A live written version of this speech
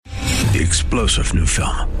The explosive new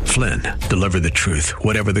film, Flynn, deliver the truth,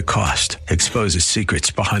 whatever the cost, exposes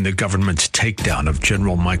secrets behind the government's takedown of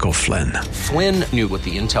General Michael Flynn. Flynn knew what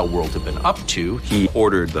the intel world had been up to. He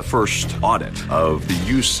ordered the first audit of the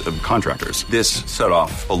use of contractors. This set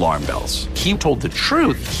off alarm bells. He told the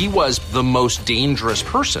truth. He was the most dangerous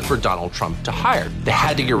person for Donald Trump to hire. They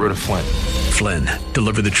had to get rid of Flynn. Flynn,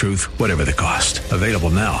 deliver the truth, whatever the cost. Available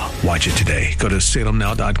now. Watch it today. Go to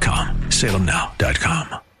salemnow.com.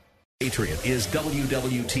 salemnow.com. Patriot is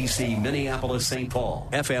WWTC Minneapolis, St. Paul,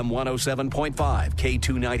 FM 107.5,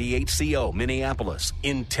 K298CO Minneapolis,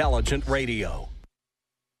 Intelligent Radio.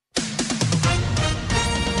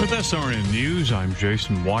 With SRN News, I'm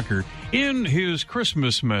Jason Walker. In his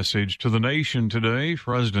Christmas message to the nation today,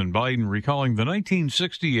 President Biden recalling the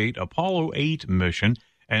 1968 Apollo 8 mission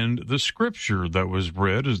and the scripture that was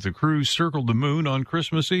read as the crew circled the moon on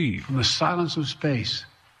Christmas Eve. From the silence of space,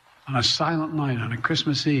 on a silent night, on a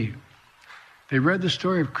Christmas Eve, they read the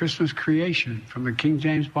story of Christmas creation from the King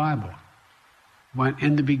James Bible. When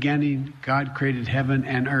in the beginning, God created heaven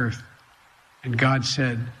and earth, and God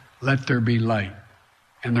said, "Let there be light,"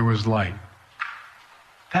 and there was light.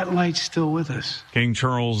 That light's still with us. King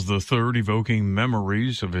Charles III evoking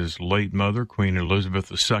memories of his late mother, Queen Elizabeth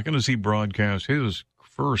II, as he broadcast his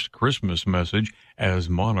first Christmas message as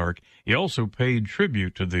monarch. He also paid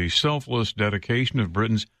tribute to the selfless dedication of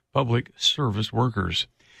Britain's public service workers.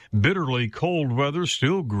 Bitterly cold weather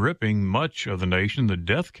still gripping much of the nation. The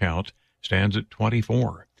death count stands at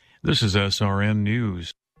 24. This is SRN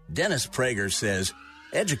News. Dennis Prager says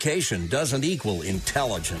education doesn't equal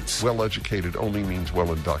intelligence. Well-educated only means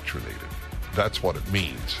well-indoctrinated. That's what it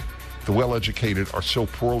means. The well-educated are so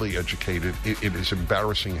poorly educated, it is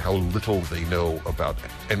embarrassing how little they know about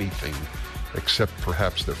anything except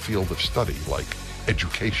perhaps their field of study, like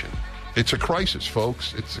education. It's a crisis,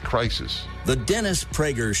 folks. It's a crisis. The Dennis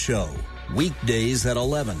Prager Show, weekdays at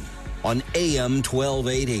 11 on AM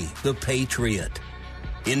 1280, The Patriot.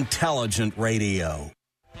 Intelligent Radio.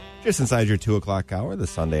 Just inside your 2 o'clock hour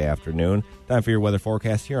this Sunday afternoon. Time for your weather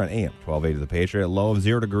forecast here on AM 1280, The Patriot. Low of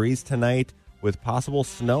 0 degrees tonight with possible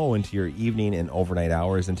snow into your evening and overnight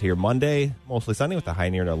hours. Into your Monday, mostly sunny with a high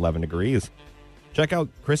near to 11 degrees. Check out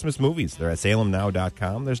Christmas movies. They're at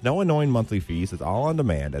salemnow.com. There's no annoying monthly fees. It's all on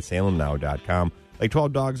demand at salemnow.com. Like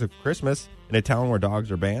 12 Dogs of Christmas in a town where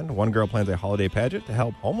dogs are banned. One girl plans a holiday pageant to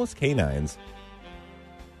help homeless canines.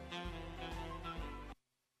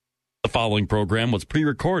 The following program was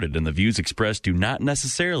pre-recorded, and the views expressed do not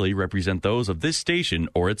necessarily represent those of this station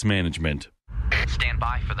or its management. Stand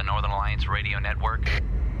by for the Northern Alliance Radio Network.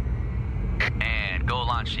 And go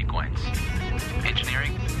launch sequence.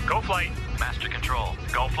 Engineering, go flight. Master control,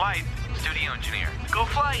 go flight. Studio engineer, go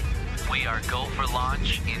flight. We are go for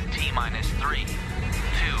launch in T-minus 3, 2,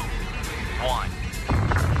 1.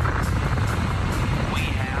 We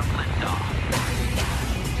have liftoff.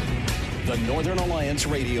 The Northern Alliance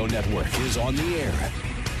Radio Network is on the air.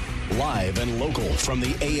 Live and local from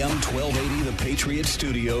the AM 1280 The Patriot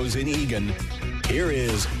Studios in Eagan. Here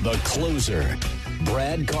is the closer,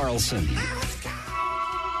 Brad Carlson.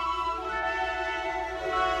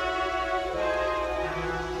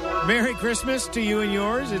 Merry Christmas to you and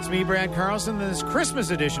yours. It's me, Brad Carlson, this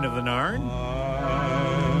Christmas edition of the Narn.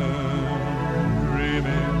 I'm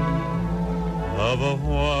dreaming of a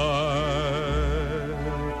white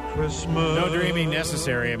Christmas. No dreaming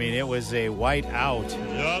necessary. I mean, it was a white out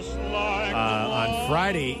Just like on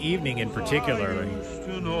Friday evening in particular.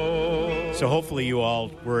 So hopefully you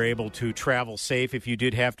all were able to travel safe if you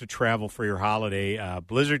did have to travel for your holiday.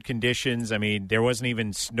 Blizzard conditions, I mean, there wasn't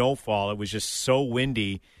even snowfall. It was just so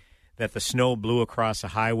windy that the snow blew across the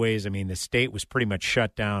highways. I mean, the state was pretty much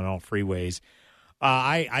shut down on all freeways.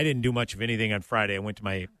 I didn't do much of anything on Friday. I went to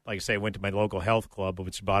my local health club,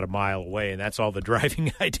 which is about a mile away, and that's all the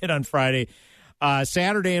driving I did on Friday.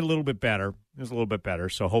 Saturday, a little bit better. It was a little bit better.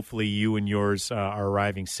 So hopefully you and yours are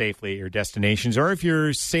arriving safely at your destinations, or if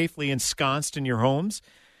you're safely ensconced in your homes,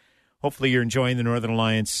 hopefully you're enjoying the Northern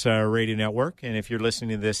Alliance Radio Network. And if you're listening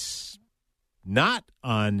to this not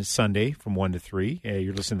on Sunday from 1 to 3,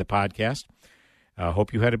 you're listening to the podcast,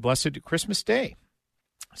 hope you had a blessed Christmas day.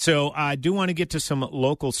 So I do want to get to some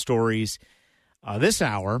local stories this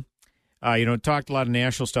hour. Talked a lot of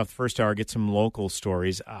national stuff the first hour, get some local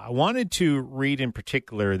stories. I wanted to read in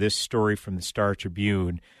particular this story from the Star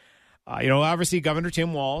Tribune. Obviously Governor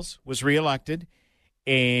Tim Walz was reelected,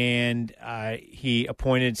 and he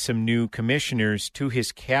appointed some new commissioners to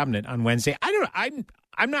his cabinet on Wednesday.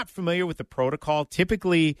 I'm not familiar with the protocol.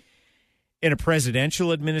 Typically, in a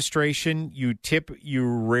presidential administration, you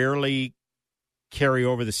rarely carry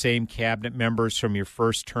over the same cabinet members from your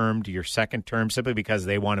first term to your second term simply because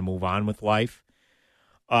they want to move on with life.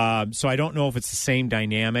 So I don't know if it's the same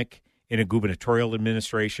dynamic in a gubernatorial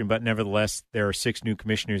administration, but nevertheless, there are 6 new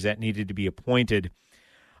commissioners that needed to be appointed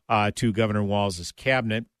to Governor Walz'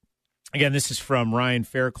 cabinet. Again, this is from Ryan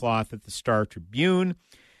Faircloth at the Star Tribune.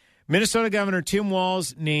 Minnesota Governor Tim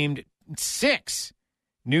Walz named 6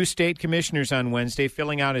 new state commissioners on Wednesday,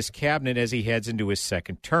 filling out his cabinet as he heads into his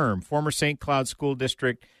second term. Former St. Cloud School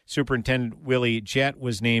District Superintendent Willie Jett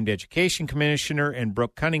was named Education Commissioner, and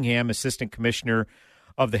Brooke Cunningham, Assistant Commissioner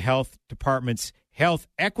of the Health Department's Health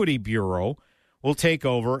Equity Bureau, will take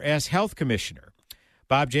over as Health Commissioner.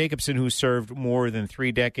 Bob Jacobson, who served more than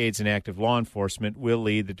 3 decades in active law enforcement, will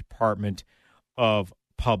lead the Department of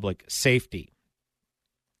Public Safety.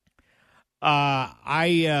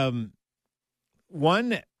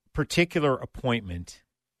 One particular appointment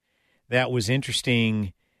that was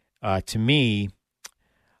interesting to me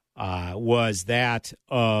was that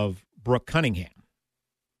of Brooke Cunningham.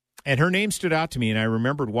 And her name stood out to me, and I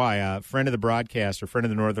remembered why. A friend of the broadcast, or friend of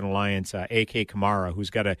the Northern Alliance, A.K. Kamara,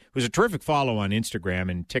 who's a terrific follow on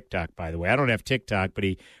Instagram and TikTok, by the way. I don't have TikTok, but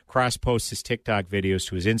he cross-posts his TikTok videos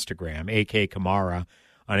to his Instagram. A.K. Kamara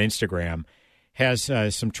on Instagram has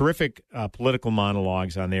some terrific political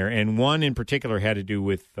monologues on there, and one in particular had to do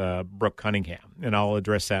with Brooke Cunningham, and I'll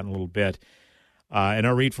address that in a little bit. And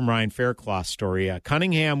I'll read from Ryan Faircloth's story.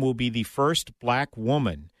 Cunningham will be the first black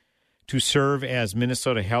woman to serve as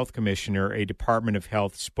Minnesota Health Commissioner, a Department of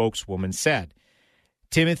Health spokeswoman said.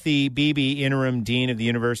 Timothy Beebe, interim dean of the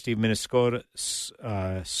University of Minnesota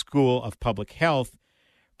School of Public Health,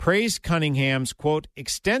 praised Cunningham's, quote,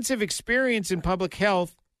 extensive experience in public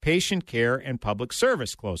health, patient care, and public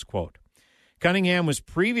service, close quote. Cunningham was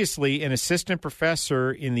previously an assistant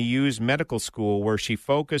professor in the Hughes Medical School, where she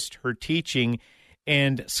focused her teaching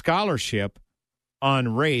and scholarship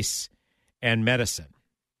on race and medicine.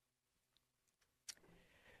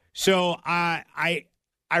 So I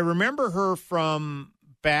remember her from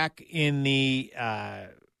back in the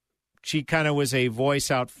she kind of was a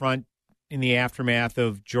voice out front in the aftermath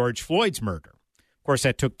of George Floyd's murder. Of course,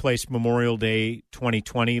 that took place Memorial Day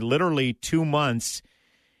 2020, literally 2 months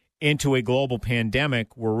into a global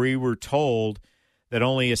pandemic where we were told that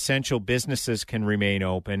only essential businesses can remain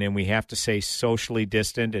open and we have to stay socially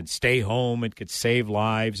distant and stay home. It could save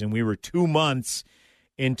lives. And we were 2 months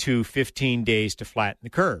into 15 days to flatten the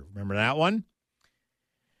curve. Remember that one?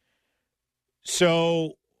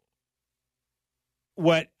 So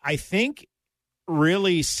what I think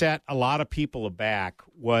really set a lot of people aback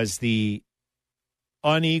was the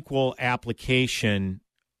unequal application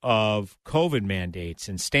of COVID mandates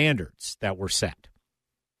and standards that were set.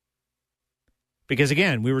 Because,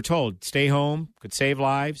 again, we were told, stay home, could save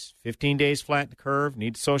lives, 15 days flatten the curve,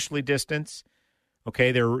 need to socially distance.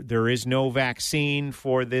 Okay, there is no vaccine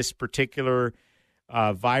for this particular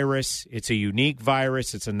virus. It's a unique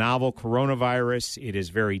virus. It's a novel coronavirus. It is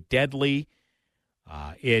very deadly.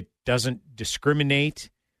 It doesn't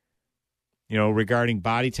discriminate, regarding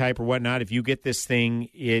body type or whatnot. If you get this thing,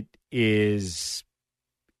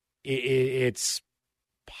 it's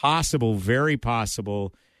possible, very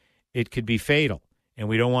possible, it could be fatal. And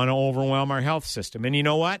we don't want to overwhelm our health system. And you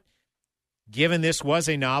know what? Given this was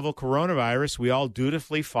a novel coronavirus, we all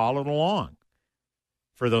dutifully followed along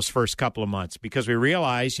for those first couple of months because we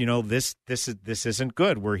realized, this isn't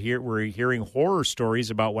good. We're hearing horror stories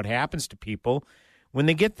about what happens to people when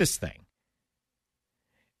they get this thing.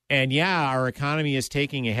 And yeah, our economy is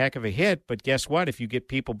taking a heck of a hit, but guess what? If you get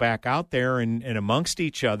people back out there and amongst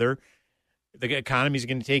each other, the economy is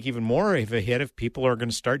going to take even more of a hit if people are going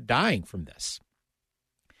to start dying from this.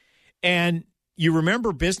 And you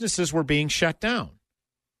remember businesses were being shut down.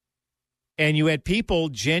 And you had people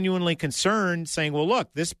genuinely concerned saying, well,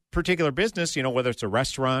 look, this particular business, whether it's a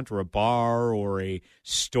restaurant or a bar or a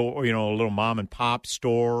store, a little mom and pop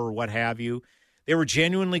store or what have you, they were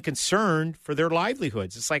genuinely concerned for their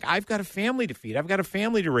livelihoods. It's like, I've got a family to feed. I've got a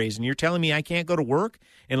family to raise. And you're telling me I can't go to work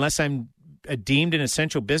unless I'm deemed an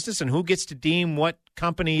essential business? And who gets to deem what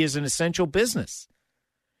company is an essential business?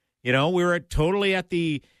 We were totally at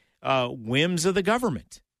the whims of the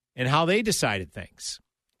government and how they decided things.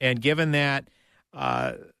 And given that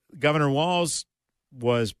Governor Walz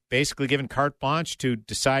was basically given carte blanche to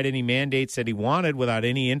decide any mandates that he wanted without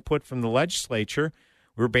any input from the legislature,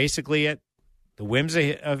 we were basically at the whims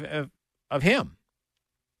of him.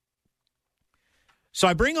 So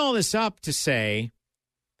I bring all this up to say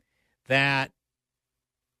that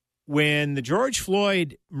when the George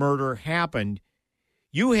Floyd murder happened,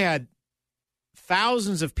 you had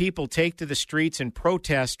thousands of people take to the streets and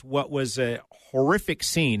protest what was a horrific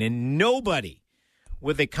scene, and nobody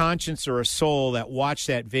with a conscience or a soul that watched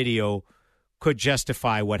that video could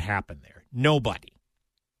justify what happened there. Nobody.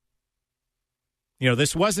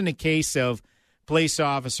 This wasn't a case of police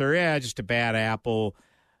officer, just a bad apple,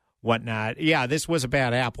 whatnot. Yeah, this was a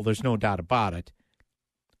bad apple. There's no doubt about it.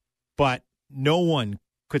 But no one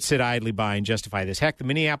could sit idly by and justify this. Heck, the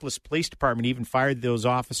Minneapolis Police Department even fired those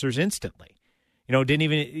officers instantly. Didn't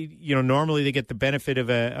even, normally they get the benefit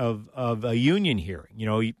of a union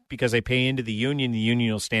hearing, because they pay into the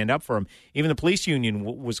union will stand up for them. Even the police union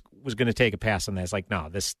was going to take a pass on that. It's like, no,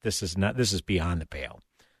 this is beyond the pale.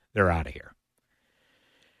 They're out of here.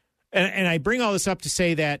 And I bring all this up to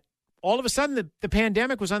say that all of a sudden the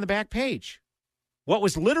pandemic was on the back page. What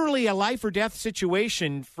was literally a life or death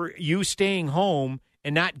situation for you staying home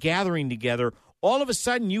and not gathering together, all of a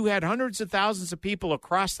sudden you had hundreds of thousands of people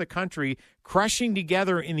across the country crushing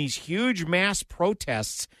together in these huge mass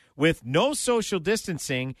protests with no social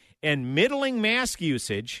distancing and middling mask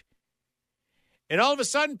usage. And all of a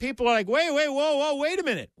sudden people are like, wait a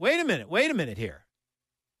minute here.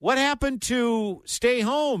 What happened to stay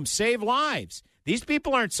home, save lives? These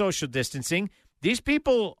people aren't social distancing. These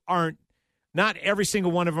people not every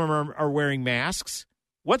single one of them are wearing masks.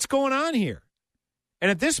 What's going on here? And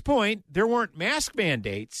at this point, there weren't mask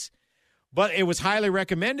mandates, but it was highly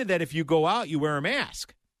recommended that if you go out, you wear a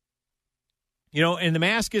mask. And the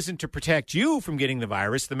mask isn't to protect you from getting the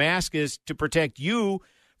virus. The mask is to protect you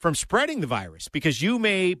from spreading the virus, because you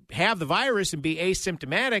may have the virus and be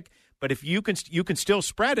asymptomatic, but if you can still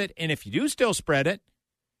spread it, and if you do still spread it,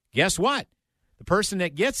 guess what? The person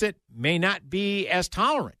that gets it may not be as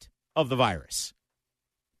tolerant of the virus.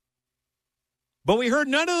 But we heard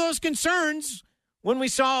none of those concerns when we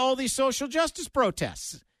saw all these social justice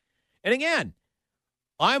protests. And again,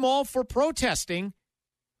 I'm all for protesting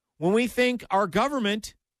when we think our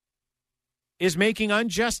government is making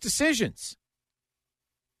unjust decisions.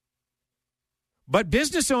 But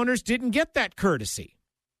business owners didn't get that courtesy.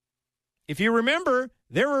 If you remember,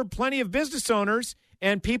 there were plenty of business owners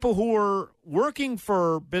and people who were working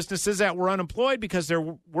for businesses that were unemployed because their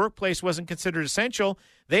workplace wasn't considered essential.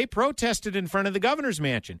 They protested in front of the governor's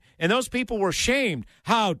mansion, and those people were shamed.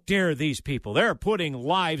 How dare these people? They're putting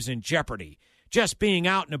lives in jeopardy. Just being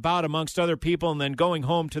out and about amongst other people and then going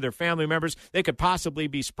home to their family members, they could possibly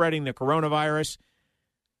be spreading the coronavirus.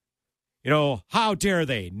 How dare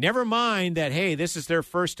they? Never mind that, hey, this is their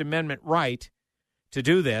First Amendment right to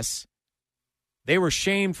do this. They were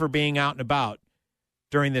shamed for being out and about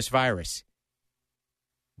during this virus.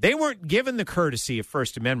 They weren't given the courtesy of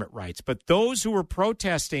First Amendment rights, but those who were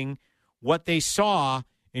protesting what they saw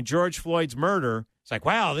in George Floyd's murder, it's like,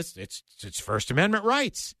 wow, it's First Amendment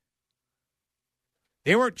rights.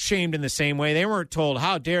 They weren't shamed in the same way. They weren't told,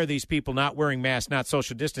 how dare these people not wearing masks, not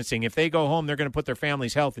social distancing. If they go home, they're going to put their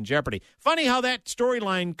family's health in jeopardy. Funny how that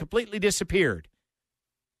storyline completely disappeared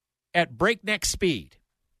at breakneck speed.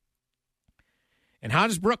 And how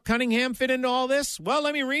does Brooke Cunningham fit into all this? Well,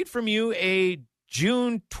 let me read from you a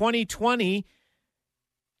June 2020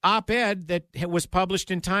 op-ed that was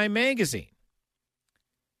published in Time magazine.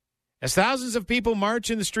 As thousands of people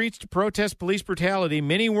march in the streets to protest police brutality,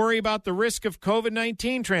 many worry about the risk of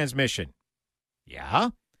COVID-19 transmission. Yeah.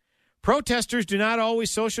 Protesters do not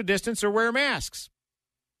always social distance or wear masks.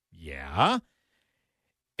 Yeah.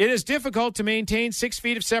 It is difficult to maintain 6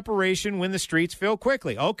 feet of separation when the streets fill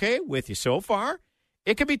quickly. Okay, with you so far.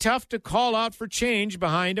 It can be tough to call out for change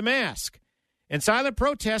behind a mask. And silent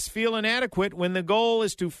protests feel inadequate when the goal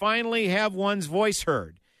is to finally have one's voice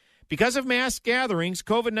heard. Because of mass gatherings,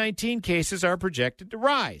 COVID-19 cases are projected to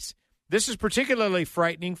rise. This is particularly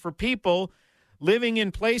frightening for people living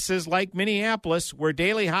in places like Minneapolis, where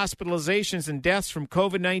daily hospitalizations and deaths from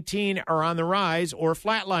COVID-19 are on the rise or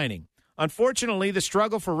flatlining. Unfortunately, the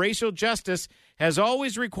struggle for racial justice has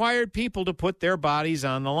always required people to put their bodies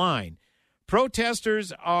on the line.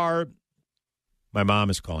 Protesters are... My mom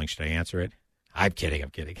is calling. Should I answer it? I'm kidding.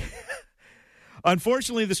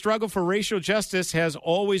 Unfortunately, the struggle for racial justice has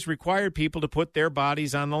always required people to put their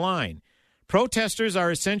bodies on the line. Protesters are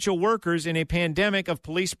essential workers in a pandemic of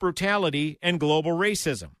police brutality and global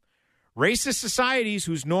racism. Racist societies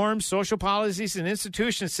whose norms, social policies, and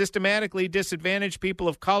institutions systematically disadvantage people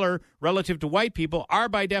of color relative to white people are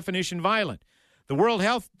by definition violent. The World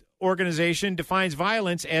Health Organization defines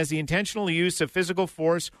violence as the intentional use of physical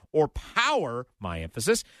force or power, my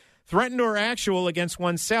emphasis, threatened or actual against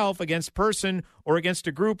oneself, against person, or against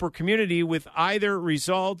a group or community which either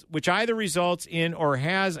results in or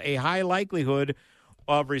has a high likelihood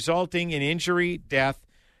of resulting in injury, death,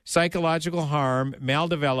 psychological harm,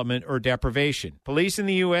 maldevelopment, or deprivation. Police in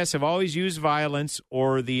the U.S. have always used violence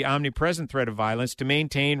or the omnipresent threat of violence to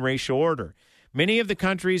maintain racial order. Many of the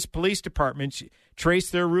country's police departments trace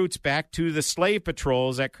their roots back to the slave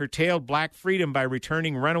patrols that curtailed black freedom by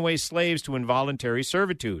returning runaway slaves to involuntary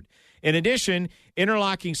servitude. In addition,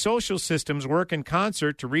 interlocking social systems work in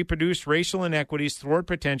concert to reproduce racial inequities, thwart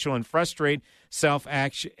potential, and frustrate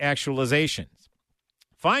self-actualizations.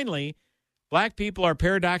 Finally, black people are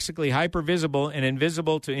paradoxically hypervisible and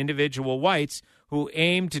invisible to individual whites who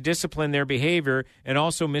aim to discipline their behavior and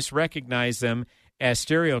also misrecognize them as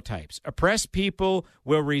stereotypes. Oppressed people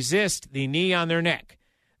will resist the knee on their neck.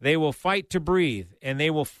 They will fight to breathe, and they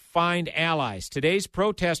will find allies. Today's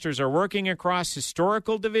protesters are working across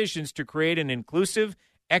historical divisions to create an inclusive,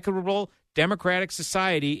 equitable, democratic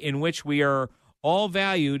society in which we are all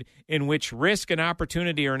valued, in which risk and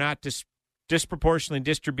opportunity are not disproportionately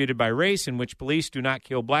distributed by race, in which police do not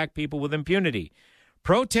kill black people with impunity.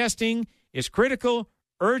 Protesting is critical,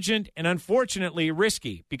 urgent, and unfortunately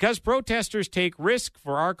risky. Because protesters take risk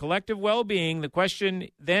for our collective well-being, the question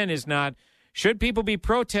then is not, should people be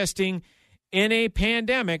protesting in a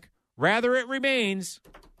pandemic? Rather, it remains,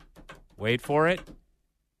 wait for it,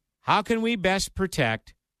 how can we best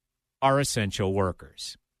protect our essential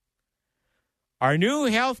workers? Our new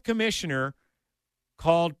health commissioner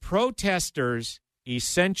called protesters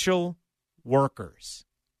essential workers.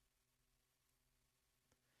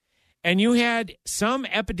 And you had some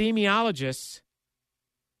epidemiologists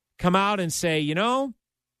come out and say, you know,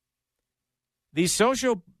 these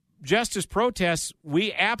social justice protests,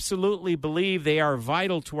 we absolutely believe they are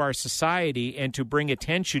vital to our society and to bring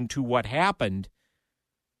attention to what happened.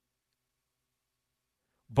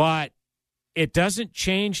 But it doesn't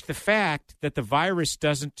change the fact that the virus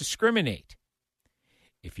doesn't discriminate.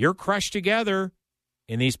 If you're crushed together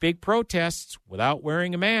in these big protests without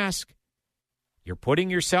wearing a mask, you're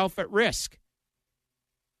putting yourself at risk.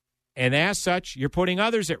 And as such, you're putting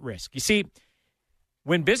others at risk. You see,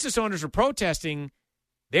 when business owners were protesting,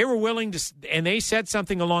 they were willing to, and they said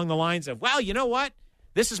something along the lines of, well, you know what?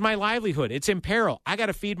 This is my livelihood. It's in peril. I got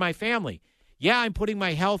to feed my family. Yeah, I'm putting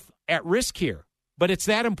my health at risk here, but it's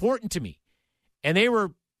that important to me. And they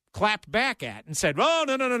were clapped back at and said, oh,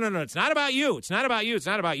 no. It's not about you. It's not about you. It's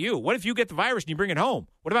not about you. What if you get the virus and you bring it home?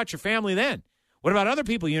 What about your family then? What about other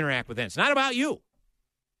people you interact with then? It's not about you.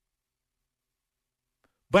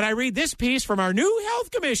 But I read this piece from our new health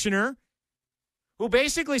commissioner who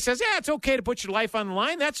basically says, yeah, it's okay to put your life on the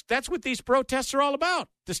line. That's what these protests are all about,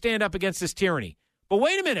 to stand up against this tyranny. But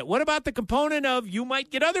wait a minute. What about the component of you might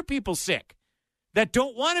get other people sick that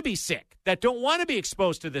don't want to be sick, that don't want to be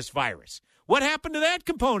exposed to this virus? What happened to that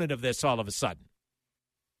component of this all of a sudden?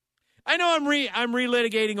 I know I'm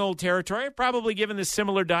relitigating old territory. I've probably given this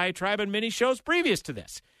similar diatribe in many shows previous to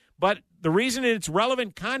this. But the reason it's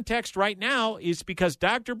relevant context right now is because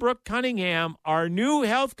Dr. Brooke Cunningham, our new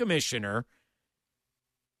health commissioner,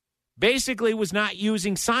 basically was not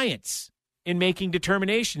using science in making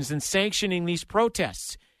determinations and sanctioning these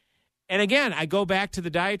protests. And again, I go back to the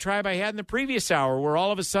diatribe I had in the previous hour where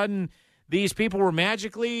all of a sudden these people were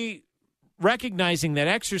magically recognizing that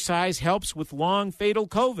exercise helps with long, fatal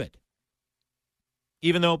COVID.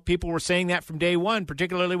 Even though people were saying that from day one,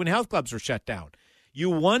 particularly when health clubs were shut down. You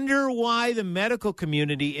wonder why the medical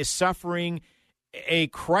community is suffering a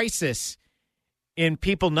crisis in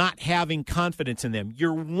people not having confidence in them.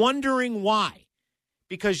 You're wondering why.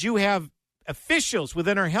 Because you have officials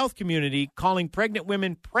within our health community calling pregnant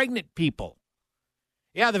women pregnant people.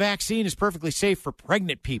 Yeah, the vaccine is perfectly safe for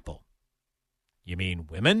pregnant people. You mean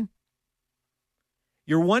women?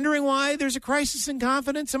 You're wondering why there's a crisis in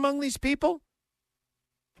confidence among these people?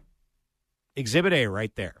 Exhibit A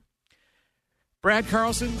right there. Brad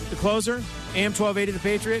Carlson, the closer, AM 1280 The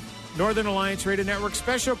Patriot, Northern Alliance Radio Network,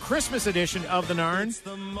 special Christmas edition of the Narn.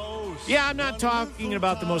 Yeah, I'm not talking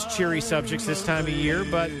about the most cheery subjects this time of year,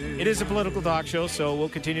 but it is a political talk show, so we'll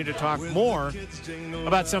continue to talk more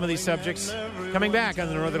about some of these subjects coming back on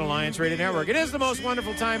the Northern Alliance Radio Network. It is the most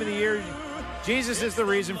wonderful time of the year. Jesus is the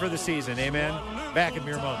reason for the season. Amen. Back in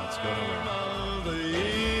mere moments. Go nowhere.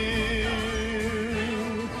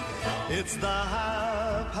 It's the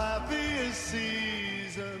happiest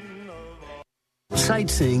season of all.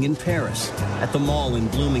 Sightseeing in Paris, at the mall in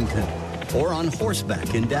Bloomington, or on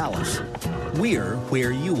horseback in Dallas. We're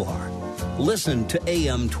where you are. Listen to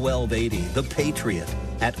AM 1280, The Patriot,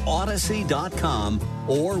 at Odyssey.com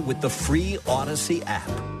or with the free Odyssey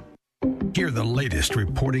app. Hear the latest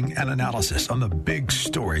reporting and analysis on the big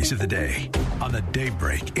stories of the day on the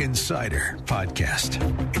Daybreak Insider podcast.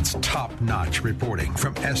 It's top-notch reporting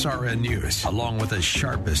from SRN News, along with the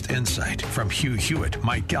sharpest insight from Hugh Hewitt,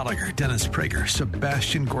 Mike Gallagher, Dennis Prager,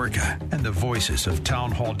 Sebastian Gorka, and the voices of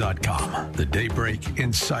townhall.com. The Daybreak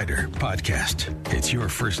Insider podcast. It's your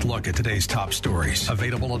first look at today's top stories.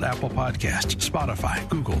 Available at Apple Podcasts, Spotify,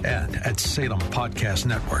 Google, and at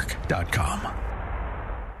SalemPodcastNetwork.com.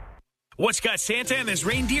 What's got Santa and his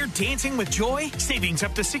reindeer dancing with joy? Savings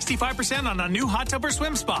up to 65% on a new hot tub or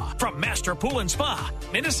swim spa from Master Pool and Spa,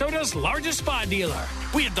 Minnesota's largest spa dealer.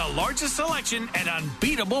 We have the largest selection at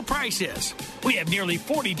unbeatable prices. We have nearly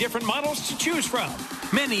 40 different models to choose from.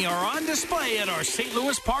 Many are on display at our St.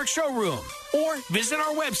 Louis Park showroom. Or visit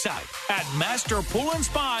our website at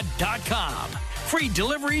masterpoolandspa.com. Free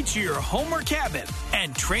delivery to your home or cabin,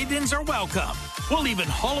 and trade-ins are welcome. We'll even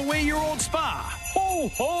haul away your old spa.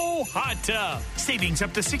 Ho, ho, hot tub. Savings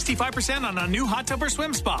up to 65% on a new hot tub or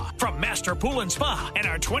swim spa from Master Pool and Spa. And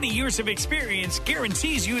our 20 years of experience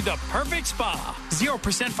guarantees you the perfect spa.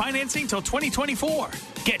 0% financing till 2024.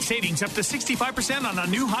 Get savings up to 65% on a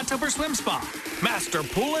new hot tub or swim spa. Master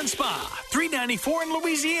Pool and Spa. 394 in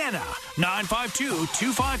Louisiana.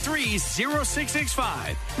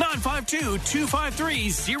 952-253-0665.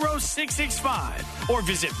 952-253-0665. Or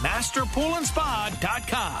visit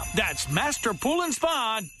masterpoolandspa.com. That's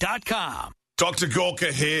masterpoolandspa.com. Dr.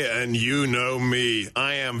 Gorka here, and you know me.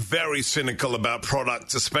 I am very cynical about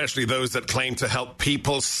products, especially those that claim to help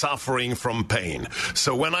people suffering from pain.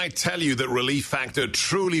 So when I tell you that Relief Factor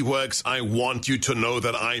truly works, I want you to know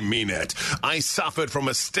that I mean it. I suffered from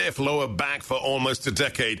a stiff lower back for almost a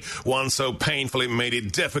decade, one so painful it made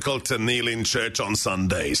it difficult to kneel in church on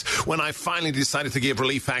Sundays. When I finally decided to give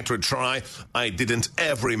Relief Factor a try, I didn't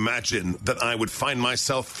ever imagine that I would find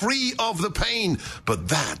myself free of the pain. But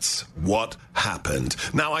that's what happened.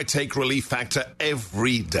 Now I take Relief Factor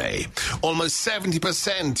every day. Almost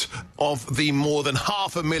 70% of the more than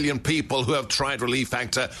 500,000 people who have tried Relief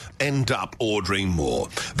Factor end up ordering more.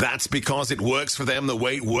 That's because it works for them the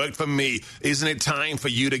way it worked for me. Isn't it time for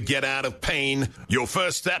you to get out of pain? Your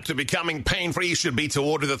first step to becoming pain-free should be to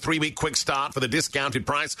order the 3-week quick start for the discounted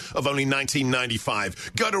price of only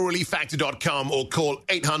 $19.95. Go to ReliefFactor.com or call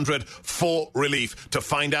 800-4RELIEF to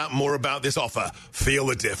find out more about this offer. Feel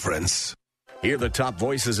the difference. Hear the top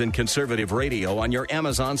voices in conservative radio on your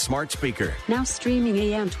Amazon smart speaker. Now streaming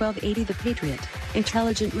AM 1280 The Patriot.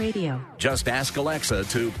 Intelligent radio. Just ask Alexa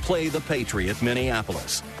to play The Patriot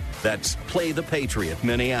Minneapolis. That's Play The Patriot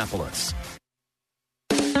Minneapolis.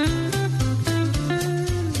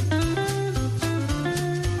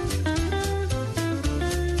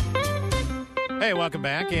 Hey, welcome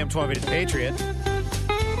back. AM 1280 The Patriot.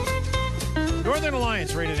 Northern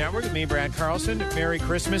Alliance Radio Network with me, Brad Carlson. Merry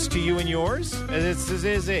Christmas to you and yours. This is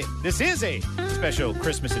a special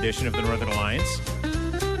Christmas edition of the Northern Alliance.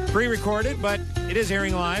 Pre-recorded, but it is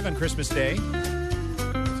airing live on Christmas Day.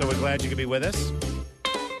 So we're glad you could be with us.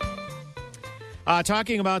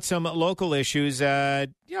 Talking about some local issues,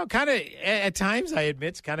 kind of at times, I admit,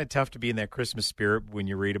 it's kind of tough to be in that Christmas spirit when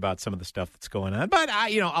you read about some of the stuff that's going on. But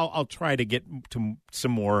I'll try to get to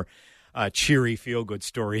some more cheery, feel-good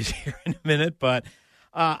stories here in a minute. But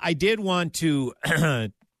I did want to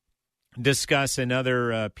discuss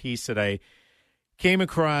another piece that I came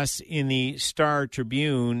across in the Star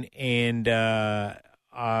Tribune, and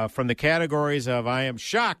from the categories of I am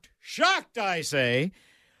shocked, I say.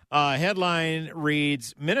 Headline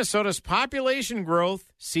reads, Minnesota's population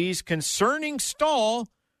growth sees concerning stall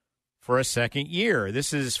for a second year.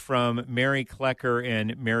 This is from Mara Klecker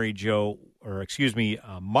and Mary Jo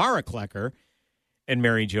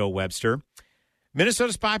Webster.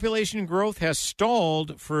 Minnesota's population growth has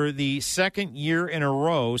stalled for the second year in a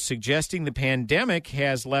row, suggesting the pandemic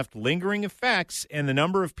has left lingering effects and the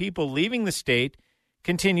number of people leaving the state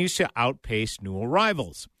continues to outpace new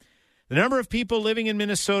arrivals. The number of people living in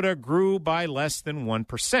Minnesota grew by less than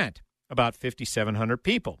 1%, about 5,700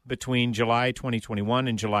 people, between July 2021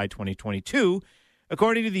 and July 2022,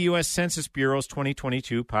 according to the U.S. Census Bureau's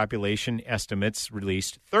 2022 population estimates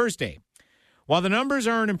released Thursday. While the numbers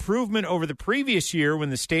are an improvement over the previous year when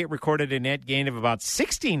the state recorded a net gain of about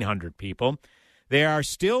 1,600 people, they are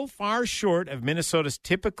still far short of Minnesota's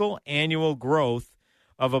typical annual growth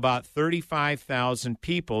of about 35,000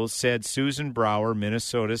 people, said Susan Brower,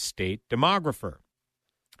 Minnesota's state demographer.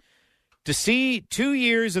 To see 2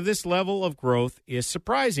 years of this level of growth is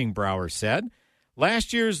surprising, Brower said.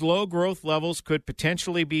 Last year's low growth levels could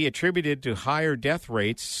potentially be attributed to higher death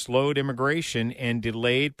rates, slowed immigration, and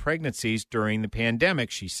delayed pregnancies during the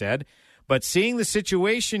pandemic, she said. But seeing the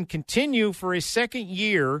situation continue for a second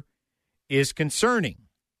year is concerning.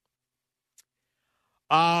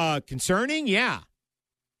 Concerning, yeah.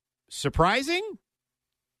 Surprising?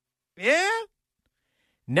 Yeah.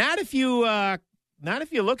 Not if you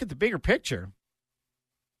look at the bigger picture.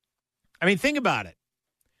 I mean, think about it.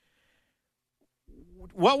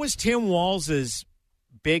 What was Tim Walz's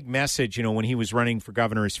big message, when he was running for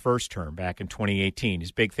governor his first term back in 2018?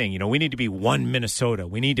 His big thing, we need to be one Minnesota.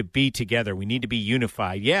 We need to be together. We need to be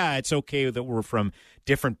unified. Yeah, it's okay that we're from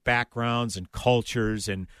different backgrounds and cultures,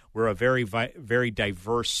 and we're a very, very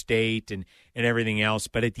diverse state and everything else.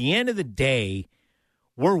 But at the end of the day,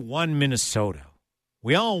 we're one Minnesota.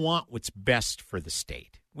 We all want what's best for the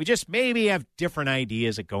state. We just maybe have different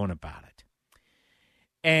ideas of going about it.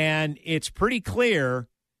 And it's pretty clear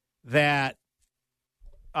that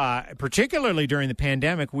particularly during the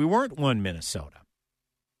pandemic, we weren't one Minnesota.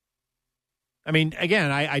 I mean,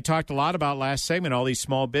 again, I talked a lot about last segment, all these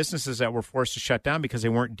small businesses that were forced to shut down because they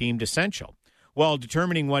weren't deemed essential. Well,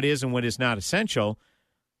 determining what is and what is not essential,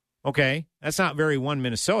 okay, that's not very one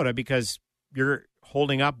Minnesota because you're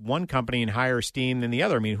holding up one company in higher esteem than the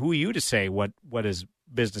other. I mean, who are you to say what is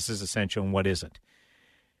business is essential and what isn't?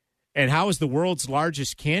 And how is the world's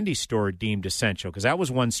largest candy store deemed essential? Because that was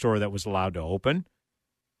one store that was allowed to open.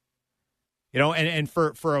 And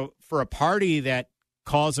for a party that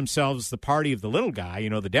calls themselves the party of the little guy,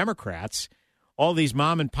 the Democrats, all these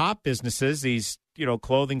mom and pop businesses, these,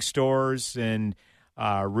 clothing stores and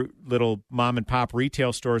little mom and pop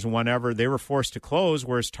retail stores and whatever, they were forced to close,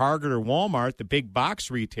 whereas Target or Walmart, the big box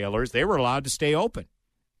retailers, they were allowed to stay open.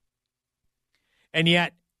 And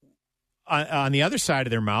yet, on the other side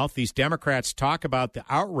of their mouth, these Democrats talk about the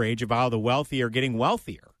outrage of how the wealthy are getting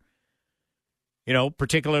wealthier.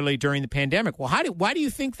 Particularly during the pandemic. Well, why do you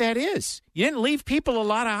think that is? You didn't leave people a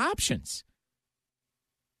lot of options.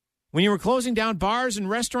 When you were closing down bars and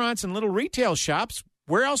restaurants and little retail shops,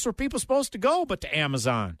 where else were people supposed to go but to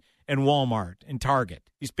Amazon and Walmart and Target,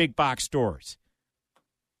 these big box stores?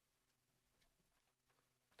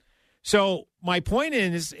 So my point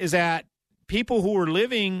is that people who were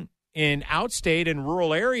living in outstate and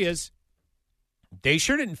rural areas, they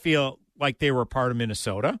sure didn't feel like they were a part of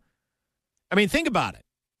Minnesota. I mean, think about it.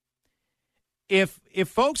 If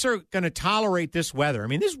folks are going to tolerate this weather, I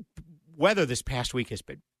mean, this weather this past week has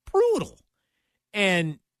been brutal.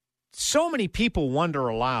 And so many people wonder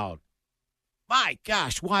aloud, my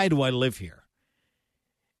gosh, why do I live here?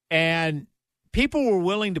 And people were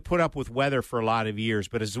willing to put up with weather for a lot of years.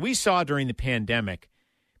 But as we saw during the pandemic,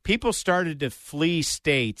 people started to flee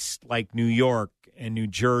states like New York and New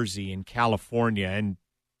Jersey and California, and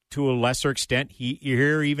to a lesser extent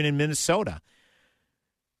here even in Minnesota.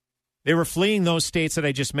 They were fleeing those states that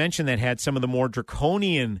I just mentioned that had some of the more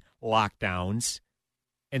draconian lockdowns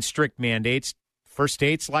and strict mandates for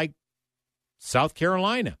states like South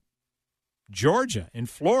Carolina, Georgia, and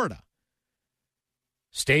Florida.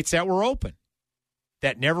 States that were open,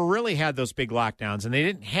 that never really had those big lockdowns, and they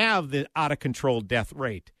didn't have the out-of-control death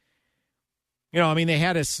rate. They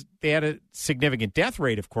had a significant death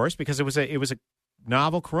rate, of course, because it was a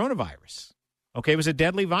novel coronavirus. Okay, it was a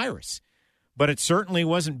deadly virus. But it certainly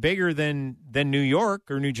wasn't bigger than New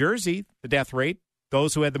York or New Jersey, the death rate,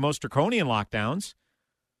 those who had the most draconian lockdowns.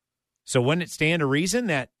 So wouldn't it stand to reason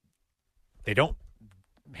that they don't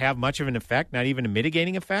have much of an effect, not even a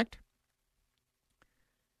mitigating effect?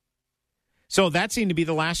 So that seemed to be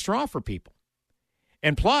the last straw for people.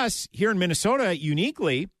 And plus, here in Minnesota,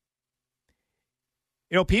 uniquely,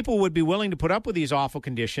 people would be willing to put up with these awful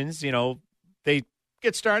conditions. They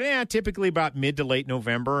get started typically about mid to late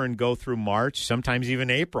November and go through March, sometimes even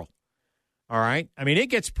April. All right? I mean, it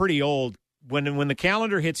gets pretty old. When the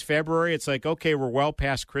calendar hits February, it's like, okay, we're well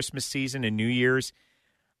past Christmas season and New Year's.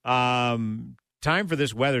 Time for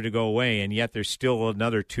this weather to go away, and yet there's still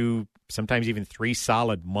another 2, sometimes even 3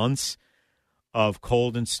 solid months of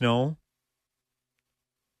cold and snow.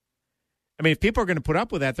 I mean, if people are going to put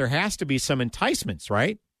up with that, there has to be some enticements,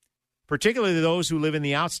 right? Particularly those who live in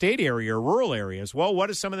the outstate area or rural areas. Well, what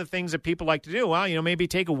are some of the things that people like to do? Well, maybe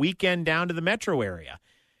take a weekend down to the metro area.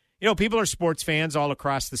 People are sports fans all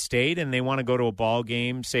across the state, and they want to go to a ball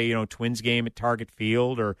game, say, Twins game at Target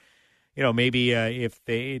Field, or, maybe if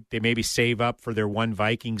they maybe save up for their one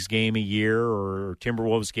Vikings game a year or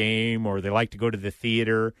Timberwolves game, or they like to go to the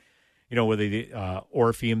theater, whether the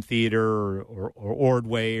Orpheum Theater or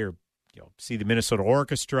Ordway, or see the Minnesota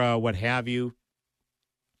Orchestra, what have you.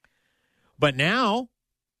 But now,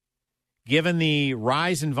 given the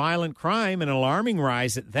rise in violent crime, an alarming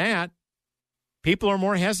rise at that, people are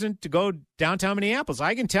more hesitant to go downtown Minneapolis.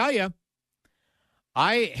 I can tell you,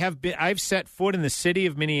 I've set foot in the city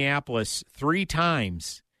of Minneapolis 3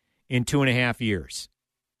 times in 2.5 years.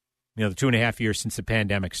 the 2.5 years since the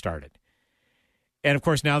pandemic started. And, of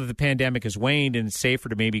course, now that the pandemic has waned and it's safer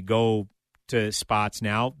to maybe go to spots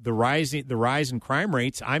now, the rise in crime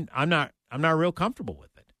rates, I'm not real comfortable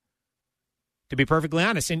with it, to be perfectly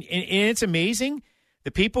honest. And it's amazing.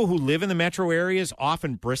 The people who live in the metro areas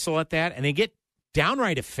often bristle at that, and they get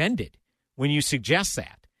downright offended when you suggest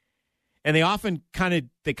that. And they often kind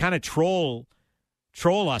of troll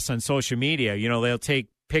us on social media. They'll take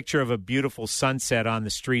picture of a beautiful sunset on the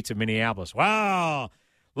streets of Minneapolis. Wow,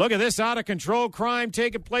 look at this out of control crime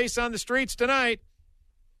taking place on the streets tonight.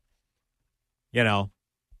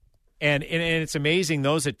 And it's amazing,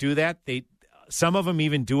 those that do that, some of them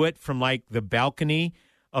even do it from like the balcony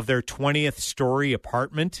of their 20th story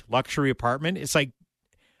apartment, luxury apartment. It's like,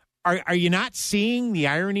 are you not seeing the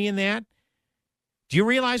irony in that? Do you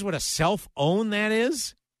realize what a self-own that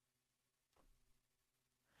is?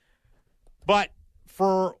 But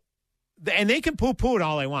and they can poo-poo it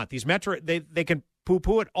all they want. These metro, they can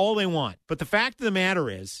poo-poo it all they want. But the fact of the matter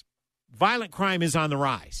is, violent crime is on the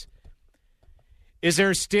rise.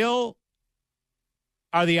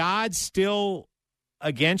 Are the odds still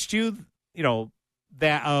against you,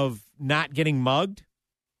 that of not getting mugged?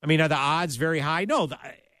 I mean, are the odds very high? No,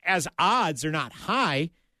 as odds, they're not high,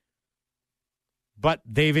 but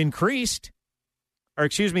they've increased. Or,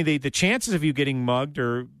 excuse me, the chances of you getting mugged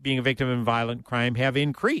or being a victim of violent crime have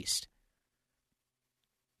increased.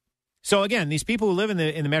 So, again, these people who live in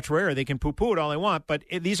the metro area, they can poo-poo it all they want, but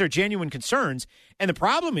these are genuine concerns. And the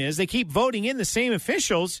problem is they keep voting in the same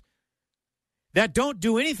officials that don't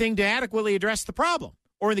do anything to adequately address the problem.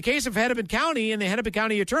 Or in the case of Hennepin County and the Hennepin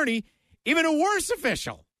County attorney, even a worse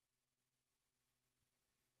official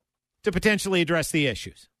to potentially address the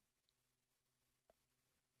issues.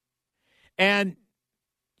 And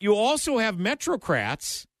you also have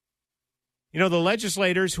Metrocrats, the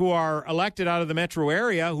legislators who are elected out of the metro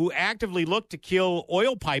area who actively look to kill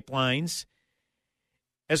oil pipelines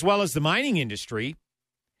as well as the mining industry.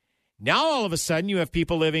 Now, all of a sudden, you have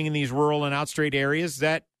people living in these rural and outstrayed areas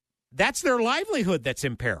that's their livelihood that's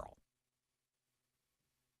in peril.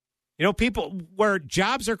 People where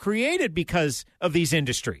jobs are created because of these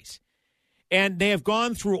industries. And they have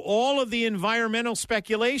gone through all of the environmental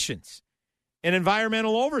speculations and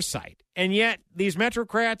environmental oversight. And yet these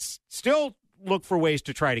Metrocrats still look for ways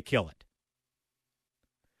to try to kill it.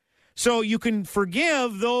 So you can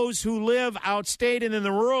forgive those who live outstate and in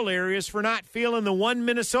the rural areas for not feeling the one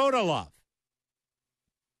Minnesota love.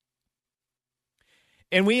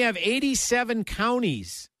 And we have 87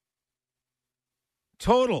 counties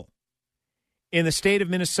total in the state of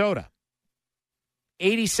Minnesota.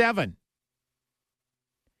 87.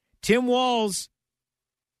 Tim Walz,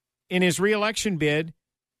 in his reelection bid,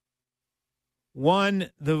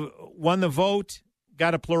 won the vote,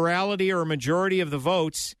 got a plurality or a majority of the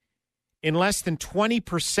votes in less than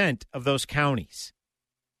 20% of those counties.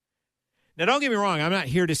 Now, don't get me wrong. I'm not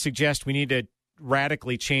here to suggest we need to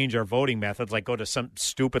radically change our voting methods, like go to some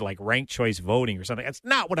stupid like ranked choice voting or something. That's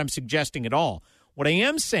not what I'm suggesting at all. What I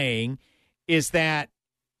am saying is that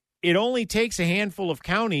it only takes a handful of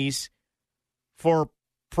counties for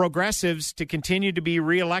progressives to continue to be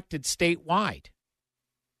reelected statewide.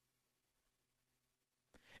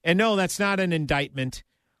 And no, that's not an indictment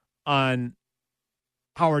on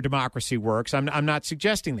how our democracy works. I'm not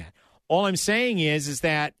suggesting that. All I'm saying is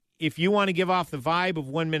that if you want to give off the vibe of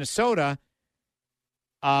one Minnesota,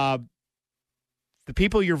 the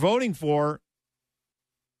people you're voting for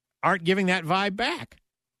aren't giving that vibe back.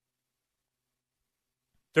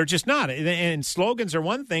 They're just not. And slogans are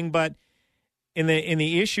one thing, but in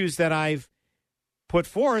the issues that I've put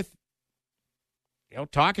forth,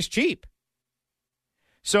 talk is cheap.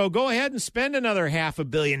 So go ahead and spend another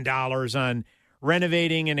 $500 million on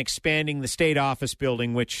renovating and expanding the state office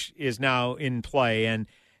building, which is now in play, and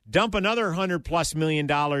dump another $100+ million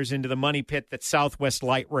into the money pit that's Southwest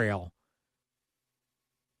Light Rail.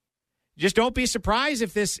 Just don't be surprised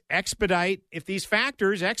if these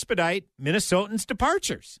factors expedite Minnesotans'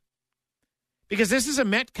 departures. Because this is a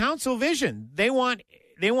Met Council vision. They want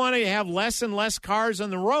to have less and less cars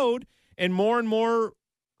on the road and more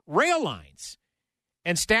rail lines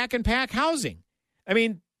and stack and pack housing. I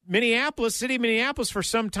mean, city of Minneapolis for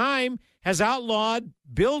some time has outlawed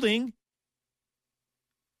building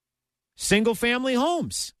single-family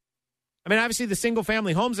homes. I mean, obviously the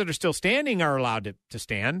single-family homes that are still standing are allowed to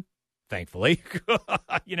stand, thankfully.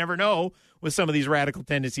 You never know with some of these radical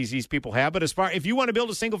tendencies these people have. But if you want to build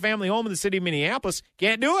a single-family home in the city of Minneapolis,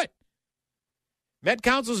 can't do it. Met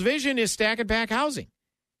Council's vision is stack and pack housing.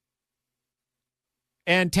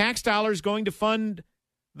 And tax dollars going to fund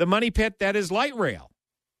the money pit that is light rail.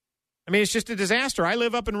 I mean, it's just a disaster. I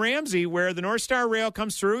live up in Ramsey where the North Star Rail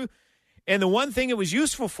comes through, and the one thing it was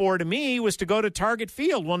useful for to me was to go to Target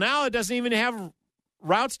Field. Well, now it doesn't even have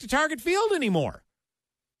routes to Target Field anymore.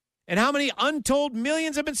 And how many untold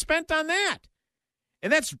millions have been spent on that?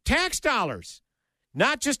 And that's tax dollars,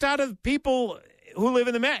 not just out of people who live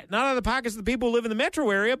in not out of the pockets of the people who live in the metro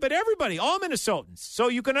area, but everybody, all Minnesotans. So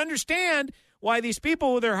you can understand why these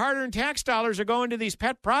people with their hard-earned tax dollars are going to these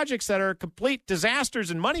pet projects that are complete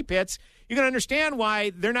disasters and money pits. You can understand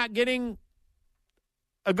why they're not getting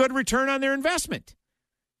a good return on their investment.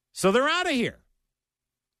 So they're out of here.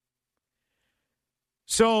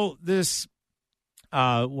 So this,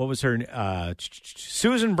 what was her,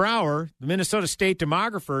 Susan Brower, the Minnesota State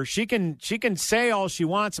demographer, she can say all she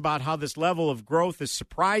wants about how this level of growth is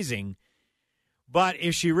surprising, but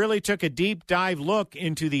if she really took a deep dive look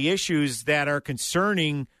into the issues that are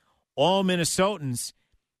concerning all Minnesotans,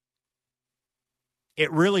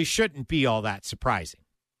 it really shouldn't be all that surprising.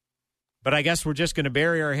 But I guess we're just going to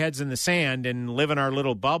bury our heads in the sand and live in our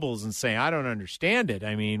little bubbles and say, I don't understand it.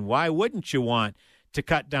 I mean, why wouldn't you want to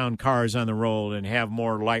cut down cars on the road and have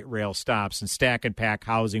more light rail stops and stack and pack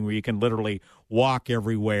housing where you can literally walk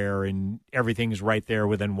everywhere and everything's right there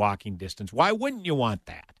within walking distance? Why wouldn't you want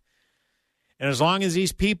that? And as long as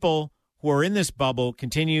these people who are in this bubble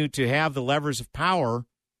continue to have the levers of power,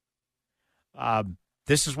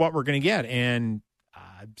 this is what we're going to get. And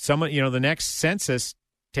the next census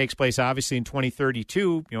takes place obviously in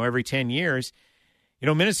 2032, every 10 years.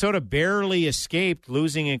 Minnesota barely escaped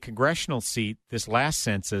losing a congressional seat this last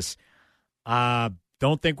census.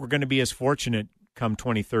 Don't think we're going to be as fortunate come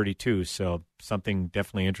 2032, so something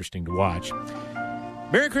definitely interesting to watch.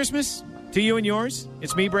 Merry Christmas to you and yours.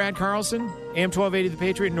 It's me, Brad Carlson, AM 1280 The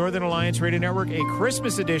Patriot, Northern Alliance Radio Network, a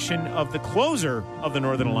Christmas edition of the closer of the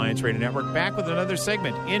Northern Alliance Radio Network, back with another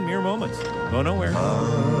segment in mere moments. Go nowhere. They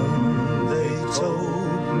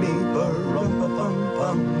told me,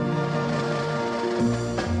 ba-rum-ba-bum-bum,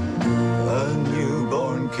 a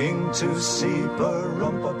newborn king to see,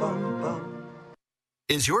 ba-rum-ba-bum-bum.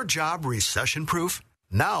 Is your job recession-proof?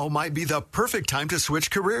 Now might be the perfect time to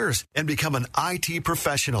switch careers and become an IT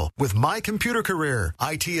professional with My Computer Career.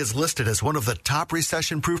 IT is listed as one of the top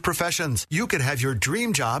recession-proof professions. You could have your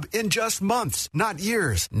dream job in just months, not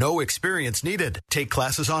years. No experience needed. Take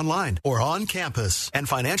classes online or on campus. And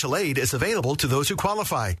financial aid is available to those who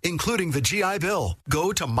qualify, including the GI Bill.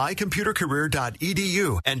 Go to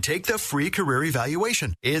mycomputercareer.edu and take the free career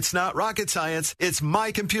evaluation. It's not rocket science. It's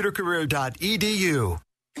mycomputercareer.edu.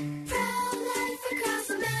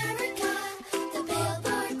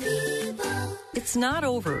 It's not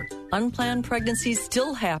over. Unplanned pregnancies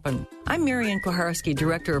still happen. I'm Marian Koharski,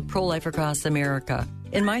 Director of Pro-Life Across America.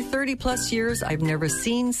 In my 30-plus years, I've never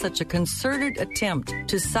seen such a concerted attempt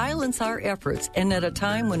to silence our efforts, and at a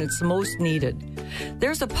time when it's most needed.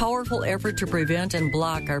 There's a powerful effort to prevent and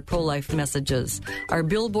block our pro-life messages. Our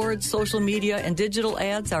billboards, social media, and digital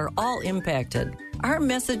ads are all impacted. Our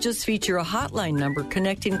messages feature a hotline number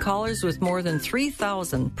connecting callers with more than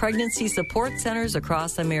 3,000 pregnancy support centers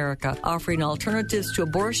across America, offering alternatives to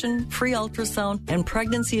abortion, free ultrasound, and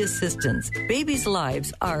pregnancy assistance. Babies'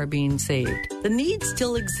 lives are being saved. The need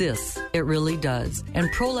still exists. It really does.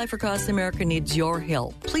 And Pro-Life Across America needs your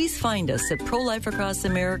help. Please find us at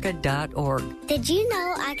prolifeacrossamerica.org. Did you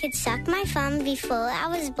know I could suck my thumb before I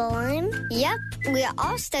was born? Yep, we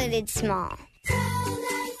all started small.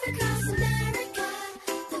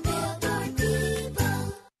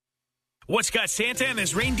 What's got Santa and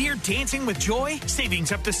his reindeer dancing with joy?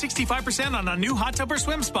 Savings up to 65% on a new hot tub or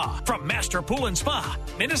swim spa from Master Pool & Spa,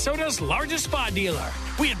 Minnesota's largest spa dealer.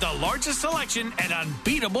 We have the largest selection at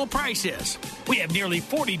unbeatable prices. We have nearly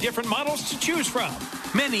 40 different models to choose from.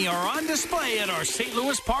 Many are on display at our St.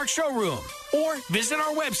 Louis Park showroom. Or visit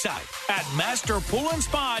our website at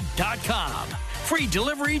masterpoolandspa.com. Free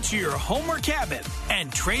delivery to your home or cabin,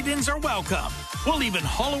 and trade-ins are welcome. We'll even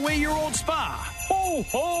haul away your old spa. Ho,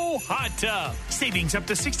 ho, hot tub. Savings up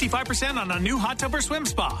to 65% on a new hot tub or swim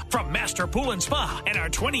spa from Master Pool & Spa. And our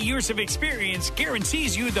 20 years of experience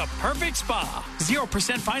guarantees you the perfect spa.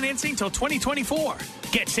 0% financing till 2024.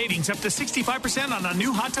 Get savings up to 65% on a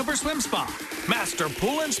new hot tub or swim spa. Master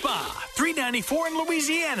Pool & Spa. 394 in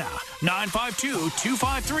Louisiana.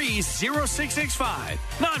 952-253-0665.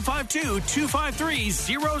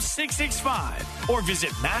 952-253-0665. Or visit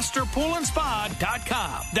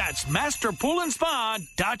masterpoolandspa.com. That's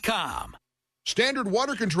masterpoolandspa.com. Standard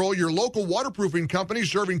Water Control, your local waterproofing company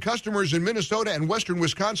serving customers in Minnesota and western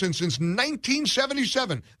Wisconsin since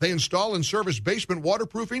 1977. They install and service basement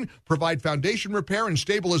waterproofing, provide foundation repair and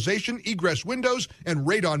stabilization, egress windows, and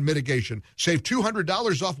radon mitigation. Save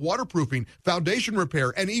 $200 off waterproofing, foundation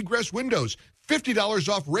repair, and egress windows. $50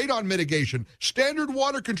 off radon mitigation. Standard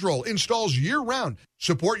Water Control installs year-round.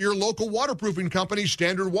 Support your local waterproofing company,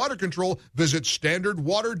 Standard Water Control. Visit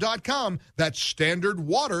standardwater.com. That's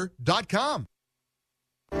standardwater.com.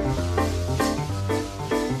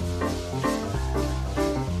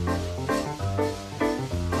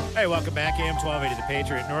 Hey, welcome back. AM 1280, The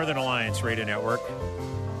Patriot, Northern Alliance Radio Network.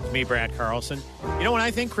 It's me, Brad Carlson. You know, when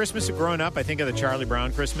I think Christmas of growing up, I think of the Charlie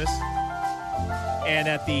Brown Christmas. And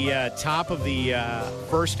at the top of the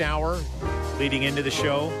first hour leading into the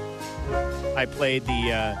show, I played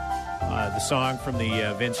the song from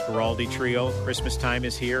the Vince Guaraldi Trio, Christmas Time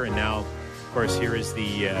is Here. And now, of course, here is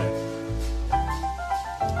the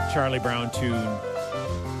Charlie Brown tune,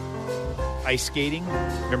 Ice Skating.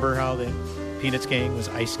 Remember how the Peanuts gang was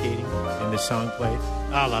ice skating and this song played?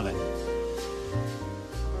 I love it.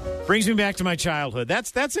 Brings me back to my childhood.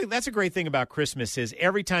 That's a great thing about Christmas is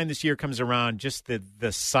every time this year comes around, just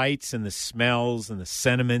the sights and the smells and the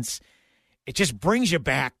sentiments, it just brings you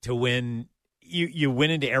back to when you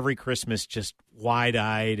went into every Christmas just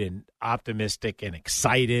wide-eyed and optimistic and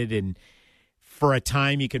excited, and for a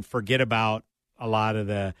time you can forget about a lot of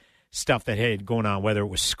the stuff that had going on, whether it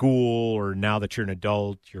was school or now that you're an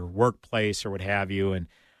adult, your workplace or what have you. And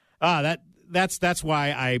that's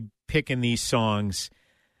why I pick in these songs,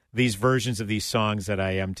 these versions of these songs that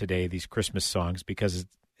I am today, these Christmas songs, because it's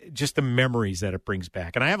just the memories that it brings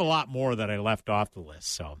back. And I have a lot more that I left off the list,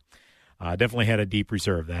 so definitely had a deep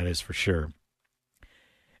reserve, that is for sure.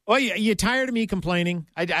 Well, you tired of me complaining?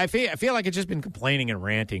 I feel like I've just been complaining and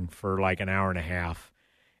ranting for like an hour and a half.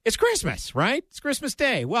 It's Christmas, right? It's Christmas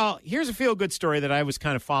Day. Well, here's a feel-good story that I was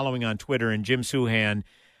kind of following on Twitter, and Jim Souhan,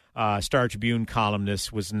 Star Tribune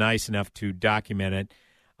columnist, was nice enough to document it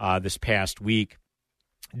this past week.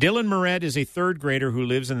 Dylan Moret is a third grader who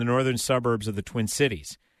lives in the northern suburbs of the Twin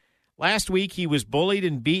Cities. Last week, he was bullied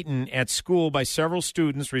and beaten at school by several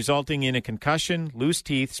students, resulting in a concussion, loose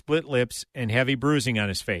teeth, split lips, and heavy bruising on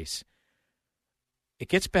his face. It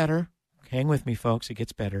gets better. Hang with me, folks. It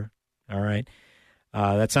gets better. All right.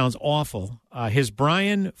 That sounds awful. His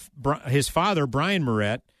father, Brian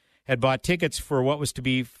Moret, had bought tickets for what was to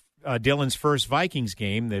be Dylan's first Vikings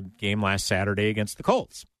game, the game last Saturday against the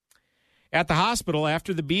Colts. At the hospital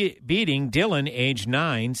after the beating, Dylan, age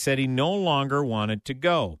 9, said he no longer wanted to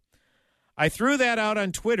go. I threw that out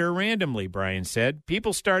on Twitter randomly, Brian said.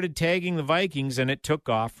 People started tagging the Vikings, and it took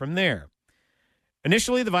off from there.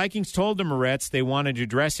 Initially, the Vikings told the Morets they wanted to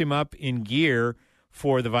dress him up in gear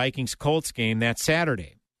for the Vikings-Colts game that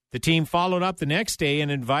Saturday. The team followed up the next day and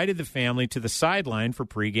invited the family to the sideline for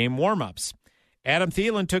pregame warm-ups. Adam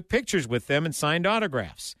Thielen took pictures with them and signed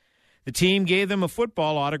autographs. The team gave them a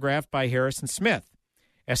football autographed by Harrison Smith.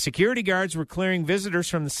 As security guards were clearing visitors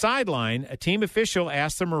from the sideline, a team official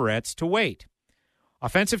asked the Morets to wait.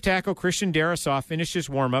 Offensive tackle Christian Darrisaw finished his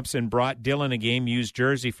warm-ups and brought Dylan a game-used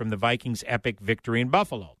jersey from the Vikings' epic victory in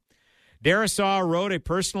Buffalo. Darrisaw wrote a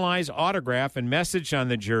personalized autograph and message on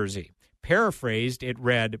the jersey. Paraphrased, it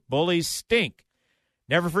read, "Bullies stink.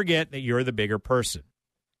 Never forget that you're the bigger person."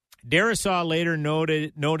 Darrisaw later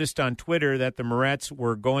noticed on Twitter that the Morets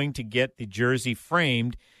were going to get the jersey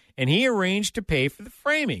framed, and he arranged to pay for the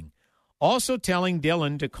framing, also telling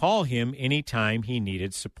Dylan to call him anytime he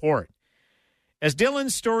needed support. As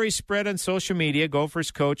Dylan's story spread on social media, Gophers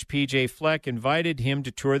coach P.J. Fleck invited him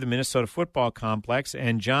to tour the Minnesota Football Complex,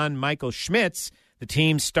 and John Michael Schmitz, the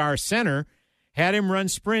team's star center, had him run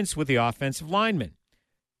sprints with the offensive linemen.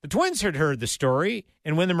 The Twins had heard the story,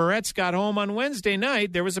 and when the Morets got home on Wednesday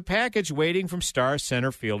night, there was a package waiting from star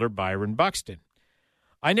center fielder Byron Buxton.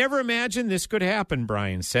 "I never imagined this could happen,"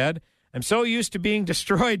 Brian said. "I'm so used to being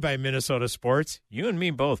destroyed by Minnesota sports." You and me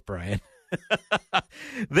both, Brian.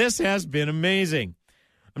 "This has been amazing.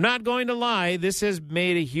 I'm not going to lie, this has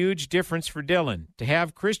made a huge difference for Dylan. To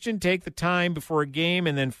have Christian take the time before a game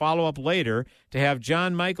and then follow up later, to have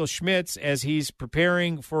John Michael Schmitz, as he's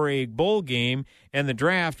preparing for a bowl game and the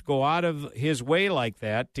draft, go out of his way like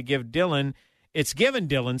that, to give Dylan, it's given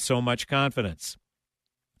Dylan so much confidence."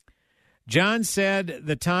 John said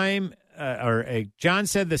John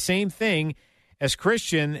said the same thing as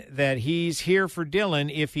Christian, that he's here for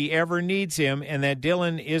Dylan if he ever needs him, and that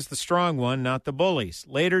Dylan is the strong one, not the bullies.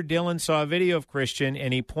 Later, Dylan saw a video of Christian,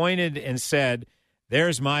 and he pointed and said,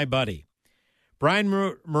 "There's my buddy." Brian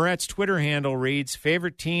Moret's Twitter handle reads,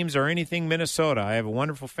 favorite teams are anything Minnesota. I have a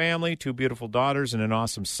wonderful family, 2 beautiful daughters, and an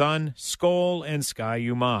awesome son, Skol and Sky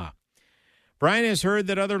Yuma. Brian has heard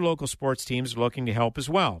that other local sports teams are looking to help as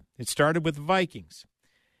well. It started with the Vikings.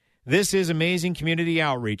 This is amazing community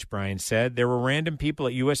outreach, Brian said. There were random people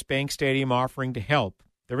at U.S. Bank Stadium offering to help.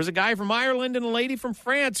 There was a guy from Ireland and a lady from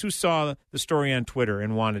France who saw the story on Twitter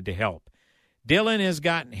and wanted to help. Dylan has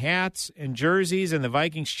gotten hats and jerseys, and the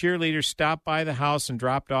Vikings cheerleaders stopped by the house and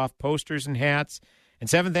dropped off posters and hats. And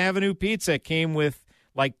 7th Avenue Pizza came with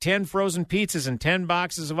like 10 frozen pizzas and 10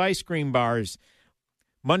 boxes of ice cream bars.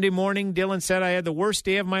 Monday morning, Dylan said, I had the worst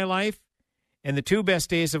day of my life and the 2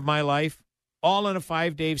 best days of my life, all in a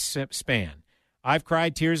 5-day span. I've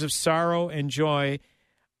cried tears of sorrow and joy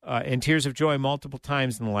and tears of joy multiple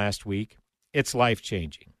times in the last week. It's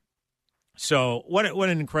life-changing. So what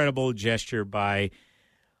an incredible gesture by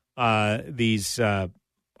these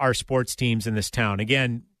our sports teams in this town.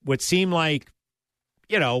 Again, what seemed like,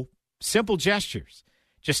 simple gestures.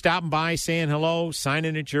 Just stopping by, saying hello,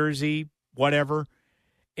 signing a jersey, whatever.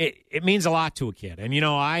 It means a lot to a kid. And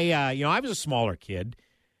I was a smaller kid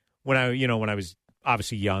when I was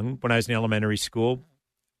obviously young, when I was in elementary school.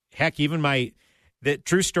 Heck, even the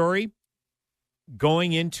true story,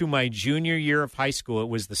 going into my junior year of high school, it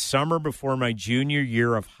was the summer before my junior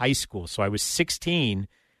year of high school. So I was 16.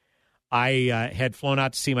 I had flown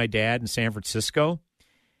out to see my dad in San Francisco.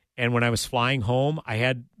 And when I was flying home, I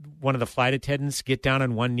had one of the flight attendants get down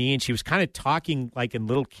on one knee, and she was kind of talking like a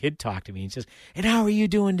little kid talk to me. And she says, and how are you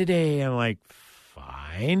doing today? I'm like,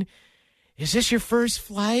 fine. Is this your first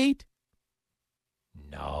flight?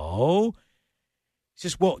 No. She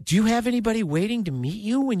says, well, do you have anybody waiting to meet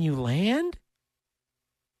you when you land?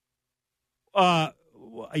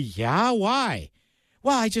 Yeah, why?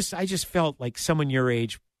 Well, I just felt like someone your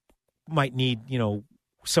age might need,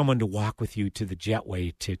 someone to walk with you to the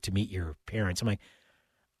jetway to meet your parents.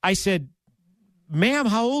 I said, ma'am,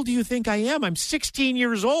 how old do you think I am? I'm 16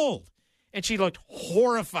 years old. And she looked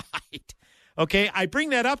horrified. Okay, I bring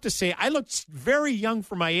that up to say I looked very young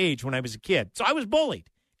for my age when I was a kid. So I was bullied.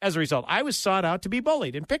 As a result, I was sought out to be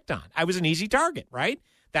bullied and picked on. I was an easy target, right?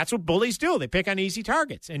 That's what bullies do. They pick on easy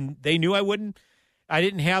targets. And they knew I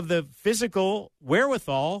didn't have the physical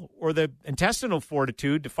wherewithal or the intestinal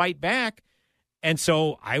fortitude to fight back. And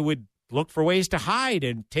so I would look for ways to hide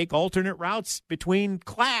and take alternate routes between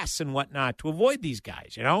class and whatnot to avoid these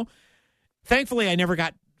guys, Thankfully, I never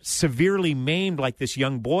got severely maimed like this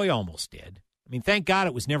young boy almost did. Thank God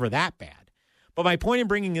it was never that bad. But my point in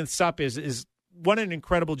bringing this up is what an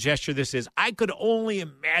incredible gesture this is. I could only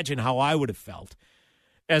imagine how I would have felt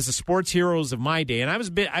as the sports heroes of my day. And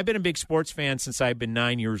I've been a big sports fan since I've been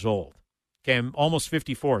 9 years old. Okay, I'm almost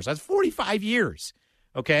 54. So that's 45 years.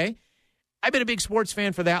 Okay? I've been a big sports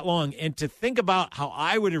fan for that long. And to think about how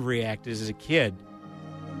I would have reacted as a kid,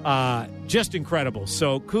 just incredible.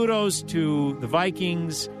 So kudos to the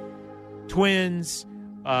Vikings, Twins,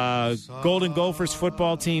 Golden Gophers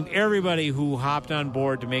football team, everybody who hopped on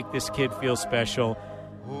board to make this kid feel special.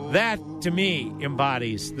 That, to me,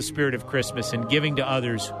 embodies the spirit of Christmas and giving to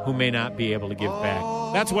others who may not be able to give back.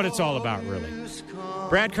 That's what it's all about, really.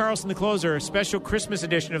 Brad Carlson, the closer, a special Christmas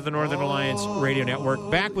edition of the Northern Alliance Radio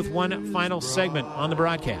Network. Back with one final segment on the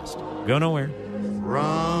broadcast. Go nowhere.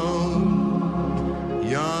 Round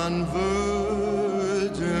yon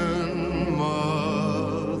virgin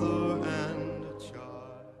mother and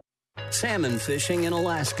child. Salmon fishing in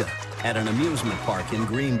Alaska, at an amusement park in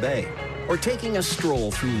Green Bay, or taking a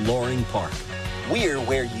stroll through Loring Park. We're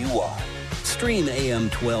where you are. Stream AM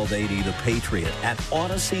 1280 The Patriot at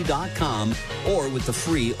Odyssey.com or with the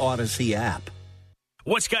free Odyssey app.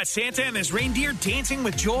 What's got Santa and his reindeer dancing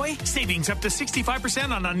with joy? Savings up to 65%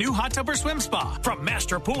 on a new hot tub or swim spa from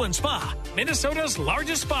Master Pool and Spa, Minnesota's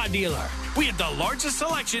largest spa dealer. We have the largest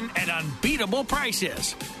selection at unbeatable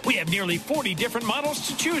prices. We have nearly 40 different models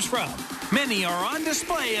to choose from. Many are on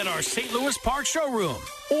display at our St. Louis Park showroom.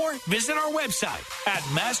 Or visit our website at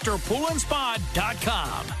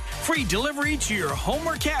masterpoolandspa.com. Free delivery to your home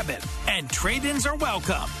or cabin, and trade-ins are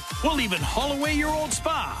welcome. We'll even haul away your old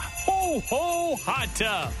spa. Ho, ho, hot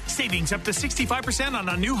tub. Savings up to 65% on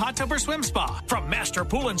a new hot tub or swim spa from Master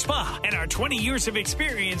Pool and Spa. And our 20 years of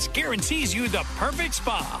experience guarantees you the perfect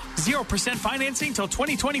spa. 0% financing till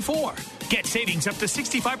 2024. Get savings up to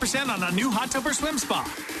 65% on a new hot tub or swim spa.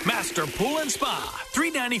 Master Pool and Spa.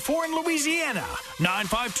 394 in Louisiana.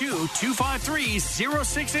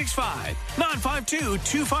 952-253-0665.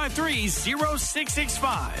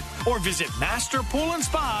 952-253-0665. Or visit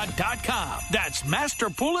masterpoolandspa.com. That's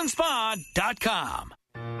masterpoolandspa.com.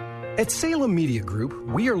 At Salem Media Group,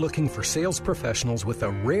 we are looking for sales professionals with a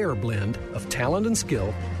rare blend of talent and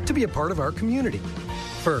skill to be a part of our community.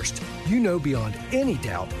 First, you know beyond any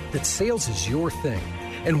doubt that sales is your thing.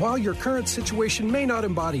 And while your current situation may not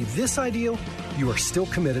embody this ideal, you are still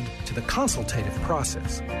committed to the consultative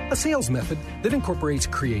process, a sales method that incorporates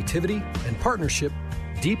creativity and partnership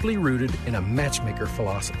deeply rooted in a matchmaker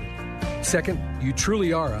philosophy. Second, you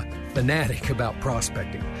truly are a fanatic about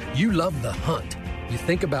prospecting. You love the hunt. You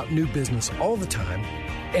think about new business all the time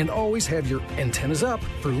and always have your antennas up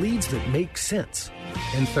for leads that make sense.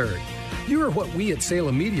 And third, you are what we at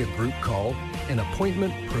Salem Media Group call an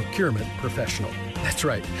appointment procurement professional. That's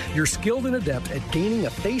right. You're skilled and adept at gaining a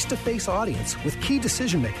face-to-face audience with key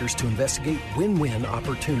decision makers to investigate win-win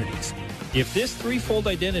opportunities. If this threefold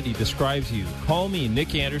identity describes you, call me,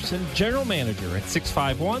 Nick Anderson, General Manager at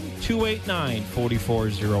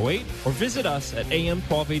 651-289-4408 or visit us at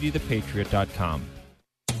am1280thepatriot.com.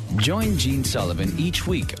 Join Gene Sullivan each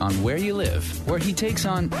week on Where You Live, where he takes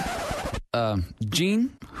on...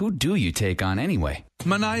 Gene, who do you take on anyway?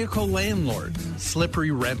 Maniacal landlords,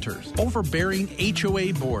 slippery renters, overbearing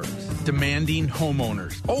HOA boards, demanding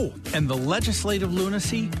homeowners. Oh, and the legislative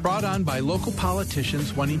lunacy brought on by local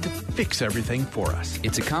politicians wanting to fix everything for us.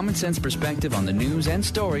 It's a common sense perspective on the news and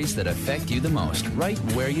stories that affect you the most, right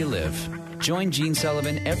where you live. Join Gene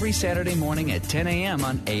Sullivan every Saturday morning at 10 a.m.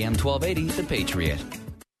 on AM 1280, The Patriot.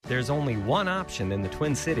 There's only one option in the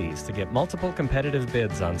Twin Cities to get multiple competitive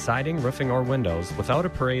bids on siding, roofing, or windows without a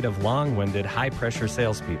parade of long-winded, high-pressure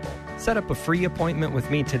salespeople. Set up a free appointment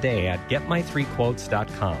with me today at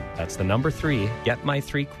getmy3quotes.com. That's the number 3,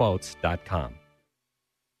 getmy3quotes.com.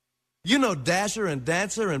 You know Dasher and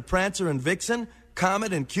Dancer and Prancer and Vixen,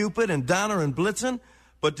 Comet and Cupid and Donner and Blitzen,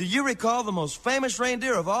 but do you recall the most famous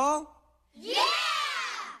reindeer of all? Yeah!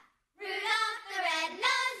 Rudolph the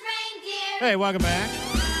Red-Nosed Reindeer! Hey, welcome back.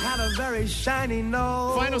 Had a very shiny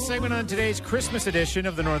nose. Final segment on today's Christmas edition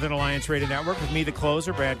of the Northern Alliance Radio Network with me, the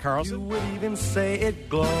closer, Brad Carlson. You would even say it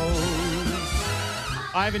glows.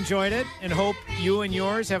 I've enjoyed it and hope you and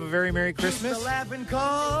yours have a very Merry Christmas.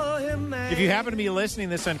 If you happen to be listening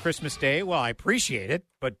this on Christmas Day, well, I appreciate it,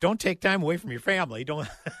 but don't take time away from your family. Don't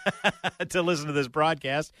to listen to this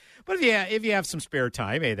broadcast. But if you have some spare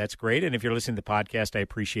time, hey, that's great. And if you're listening to the podcast, I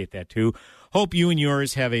appreciate that too. Hope you and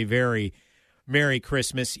yours have a very Merry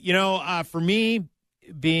Christmas. You know, for me,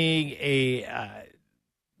 being a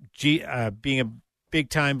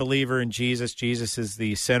big-time believer in Jesus, Jesus is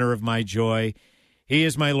the center of my joy. He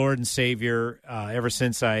is my Lord and Savior. Ever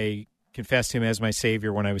since I confessed Him as my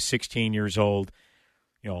Savior when I was 16 years old,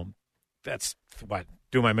 you know, that's what,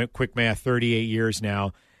 do my quick math, 38 years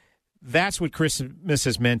now. That's what Christmas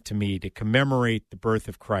has meant to me, to commemorate the birth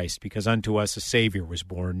of Christ, because unto us a Savior was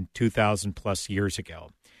born 2,000 plus years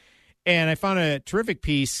ago. And I found a terrific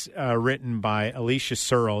piece written by Alicia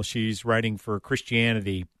Searle. She's writing for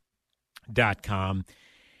Christianity.com.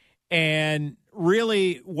 And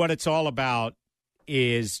really what it's all about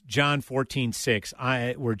is John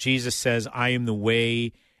 14:6, where Jesus says, I am the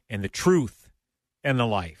way and the truth and the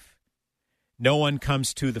life. No one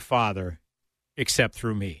comes to the Father except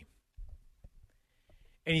through me.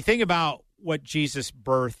 And you think about what Jesus'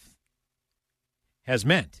 birth has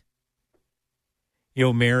meant. You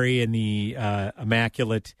know, Mary and the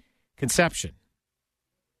Immaculate Conception,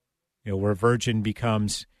 you know, where a virgin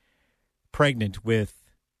becomes pregnant with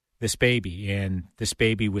this baby, and this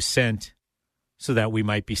baby was sent so that we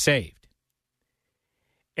might be saved.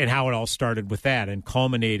 And how it all started with that and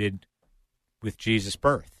culminated with Jesus'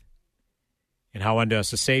 birth, and how unto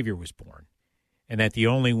us a Savior was born, and that the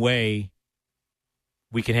only way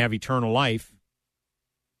we can have eternal life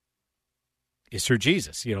is through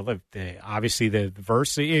Jesus. You know, obviously the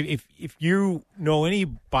verse, if you know any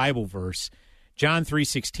Bible verse, John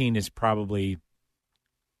 3:16 is probably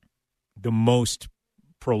the most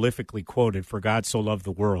prolifically quoted. For God so loved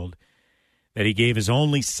the world that He gave His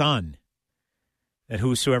only Son, that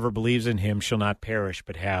whosoever believes in Him shall not perish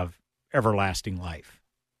but have everlasting life.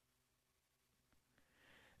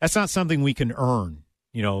 That's not something we can earn,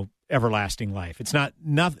 you know, everlasting life. It's not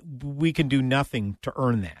we can do nothing to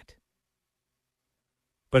earn that.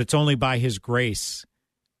 But it's only by His grace,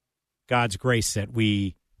 God's grace, that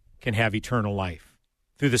we can have eternal life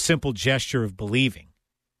through the simple gesture of believing,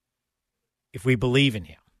 if we believe in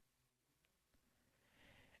Him.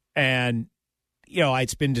 And, you know,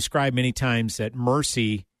 it's been described many times that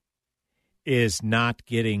mercy is not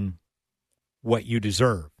getting what you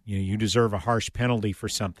deserve. You know, you deserve a harsh penalty for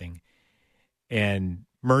something, and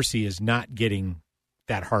mercy is not getting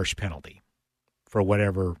that harsh penalty for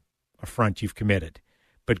whatever affront you've committed.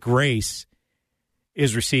 But grace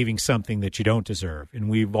is receiving something that you don't deserve. And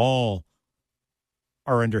we all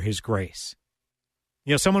are under his grace.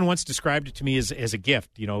 You know, someone once described it to me as a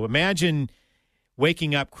gift. You know, imagine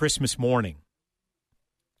waking up Christmas morning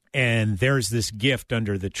and there's this gift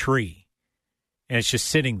under the tree and it's just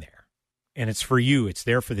sitting there and it's for you. It's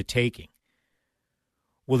there for the taking.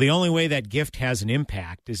 Well, the only way that gift has an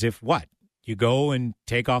impact is if what? You go and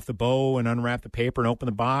take off the bow and unwrap the paper and open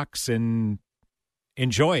the box and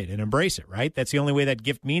enjoy it and embrace it, right? That's the only way that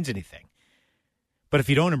gift means anything. But if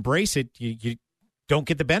you don't embrace it, you don't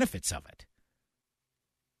get the benefits of it.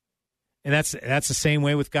 And that's the same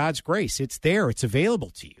way with God's grace. It's there. It's available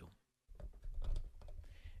to you.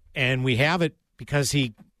 And we have it because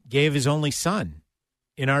he gave his only son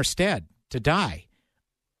in our stead to die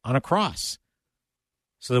on a cross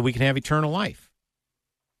so that we can have eternal life.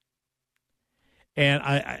 And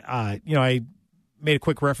I made a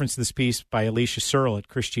quick reference to this piece by Alicia Searle at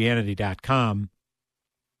Christianity.com.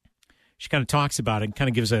 She kind of talks about it and kind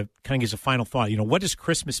of gives a final thought. You know, what does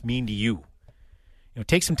Christmas mean to you? You know,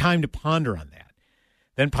 take some time to ponder on that.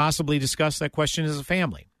 Then possibly discuss that question as a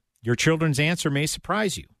family. Your children's answer may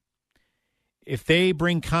surprise you. If they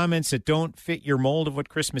bring comments that don't fit your mold of what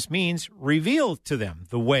Christmas means, reveal to them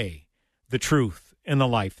the way, the truth, and the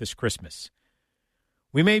life this Christmas.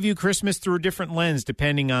 We may view Christmas through a different lens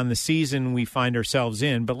depending on the season we find ourselves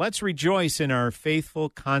in, but let's rejoice in our faithful,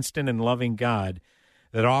 constant, and loving God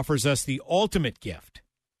that offers us the ultimate gift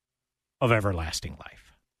of everlasting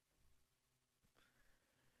life.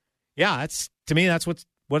 Yeah, to me, that's what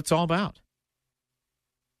it's all about.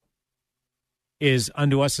 Is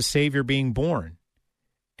unto us a Savior being born.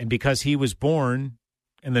 And because he was born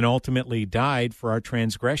and then ultimately died for our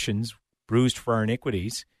transgressions, bruised for our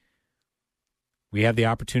iniquities, we have the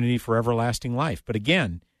opportunity for everlasting life. But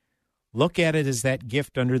again, look at it as that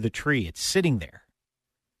gift under the tree. It's sitting there,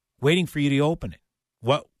 waiting for you to open it.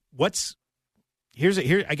 Here's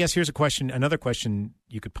a question, another question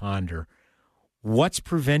you could ponder. What's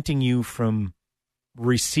preventing you from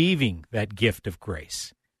receiving that gift of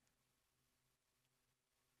grace?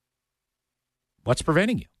 What's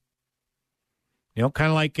preventing you? You know, kind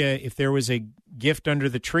of like if there was a gift under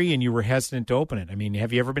the tree and you were hesitant to open it. I mean,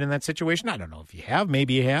 have you ever been in that situation? I don't know if you have.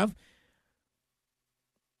 Maybe you have.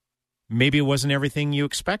 Maybe it wasn't everything you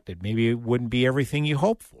expected. Maybe it wouldn't be everything you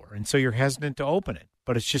hoped for. And so you're hesitant to open it.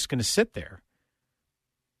 But it's just going to sit there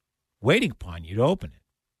waiting upon you to open it.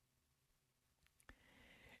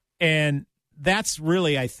 And that's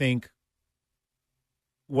really, I think,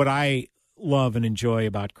 what I love and enjoy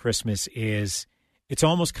about Christmas is it's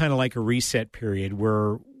almost kind of like a reset period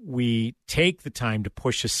where we take the time to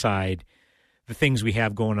push aside the things we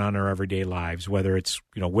have going on in our everyday lives, whether it's,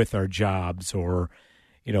 you know, with our jobs or,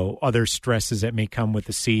 you know, other stresses that may come with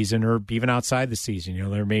the season or even outside the season. You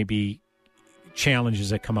know, there may be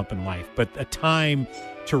challenges that come up in life, but a time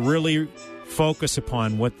to really focus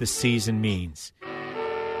upon what the season means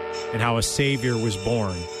and how a Savior was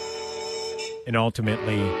born and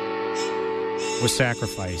ultimately was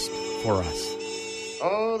sacrificed for us.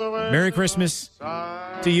 Merry Christmas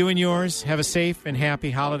to you and yours. Have a safe and happy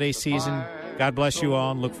holiday season. God bless you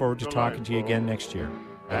all and look forward to talking to you again next year.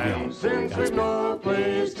 Love you all. Since we've no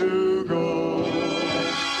place to go,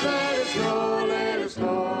 let it snow, let it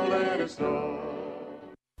snow, let it snow.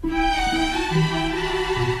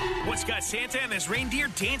 What's got Santa and his reindeer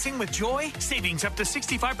dancing with joy? Savings up to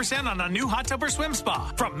 65% on a new hot tub or swim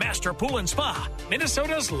spa from Master Pool & Spa,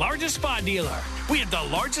 Minnesota's largest spa dealer. We have the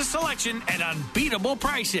largest selection at unbeatable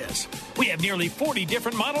prices. We have nearly 40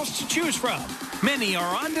 different models to choose from. Many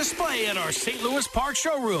are on display at our St. Louis Park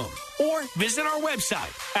showroom or visit our website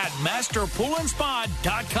at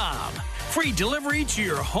masterpoolandspa.com. Free delivery to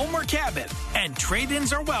your home or cabin, and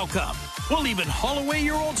trade-ins are welcome. We'll even haul away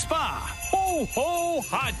your old spa. Ho, ho,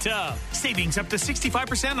 hot tub. Savings up to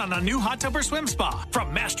 65% on a new hot tub or swim spa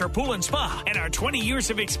from Master Pool & Spa. And our 20 years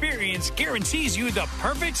of experience guarantees you the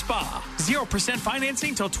perfect spa. 0%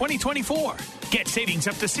 financing till 2024. Get savings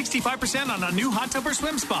up to 65% on a new hot tub or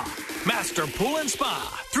swim spa. Master Pool &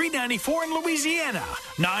 Spa. 394 in Louisiana.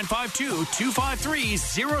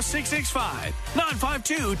 952-253-0665.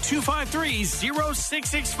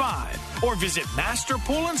 952-253-0665. Or visit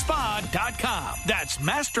masterpoolandspa.com. That's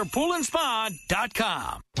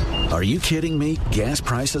masterpoolandspa.com. Are you kidding me? Gas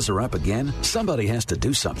prices are up again? Somebody has to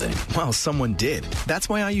do something. Well, someone did. That's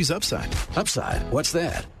why I use Upside. Upside? What's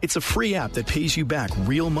that? It's a free app that pays you back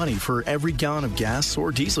real money for every gallon of gas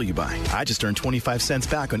or diesel you buy. I just earned 25 cents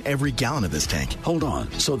back on every gallon of this tank. Hold on.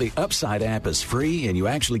 So the Upside app is free and you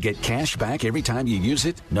actually get cash back every time you use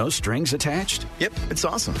it? No strings attached? Yep, it's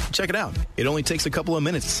awesome. Check it out. It only takes a couple of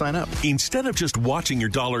minutes to sign up. Instead of just watching your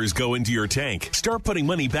dollars go into your tank, start putting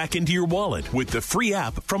money back into your wallet with the free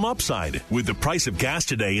app from Upside. With the price of gas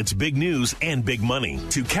today, it's big news and big money.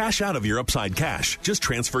 To cash out of your Upside cash, just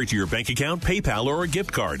transfer it to your bank account, PayPal, or a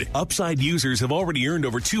gift card. Upside users have already earned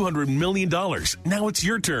over $200 million. Now it's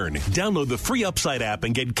your turn. Download the free Upside app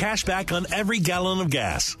and get cash back on every gallon of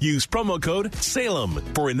gas. Use promo code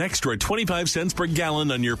SALEM for an extra 25 cents per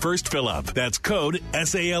gallon on your first fill-up. That's code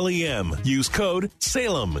SALEM. Use code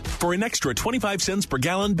SALEM for an extra 25 cents per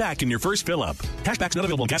gallon back in your first fill-up. Cashback's not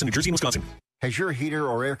available on gas in New Jersey and Wisconsin. Has your heater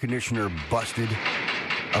or air conditioner busted?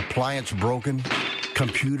 Appliance broken?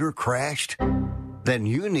 Computer crashed? Then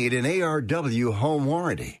you need an ARW home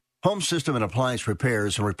warranty. Home system and appliance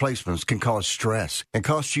repairs and replacements can cause stress and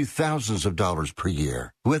cost you thousands of dollars per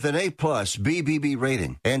year. With an A-plus BBB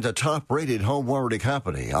rating and a top-rated home warranty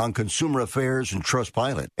company on Consumer Affairs and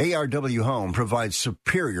Trustpilot, ARW Home provides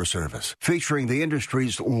superior service, featuring the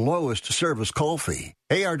industry's lowest service call fee.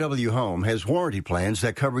 ARW Home has warranty plans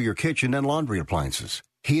that cover your kitchen and laundry appliances,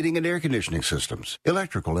 heating and air conditioning systems,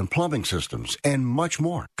 electrical and plumbing systems, and much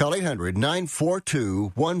more. Call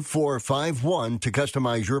 800-942-1451 to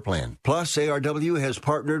customize your plan. Plus, ARW has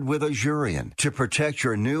partnered with Azurion to protect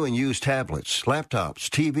your new and used tablets, laptops,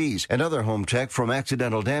 TVs, and other home tech from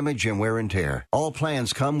accidental damage and wear and tear. All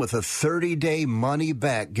plans come with a 30-day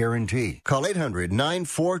money-back guarantee. Call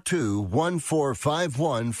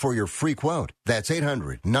 800-942-1451 for your free quote. That's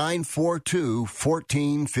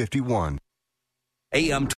 800-942-1451.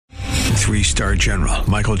 AM. 3-star General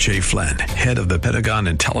Michael J. Flynn, head of the Pentagon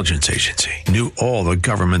Intelligence Agency, knew all the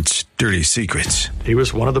government's dirty secrets. He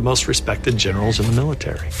was one of the most respected generals in the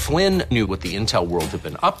military. Flynn knew what the intel world had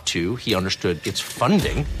been up to. He understood its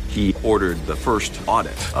funding. He ordered the first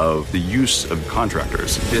audit of the use of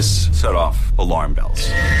contractors. This set off alarm bells.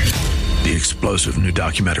 The explosive new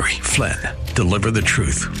documentary, Flynn, Deliver the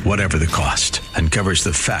Truth, Whatever the Cost, uncovers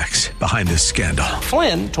the facts behind this scandal.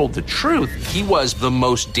 Flynn told the truth. He was the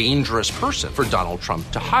most dangerous person for Donald Trump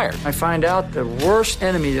to hire. I find out the worst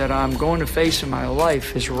enemy that I'm going to face in my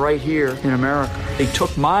life is right here in America. They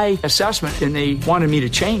took my assessment and they wanted me to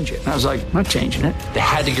change it. And I was like, I'm not changing it. They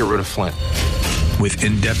had to get rid of Flynn. With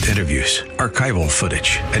in-depth interviews, archival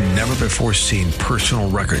footage, and never-before-seen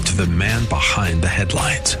personal records of the man behind the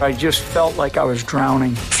headlines. I just felt like I was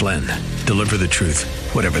drowning. Flynn, Deliver the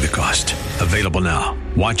Truth, Whatever the Cost. Available now.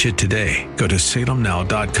 Watch it today. Go to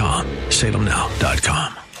salemnow.com.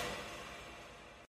 salemnow.com.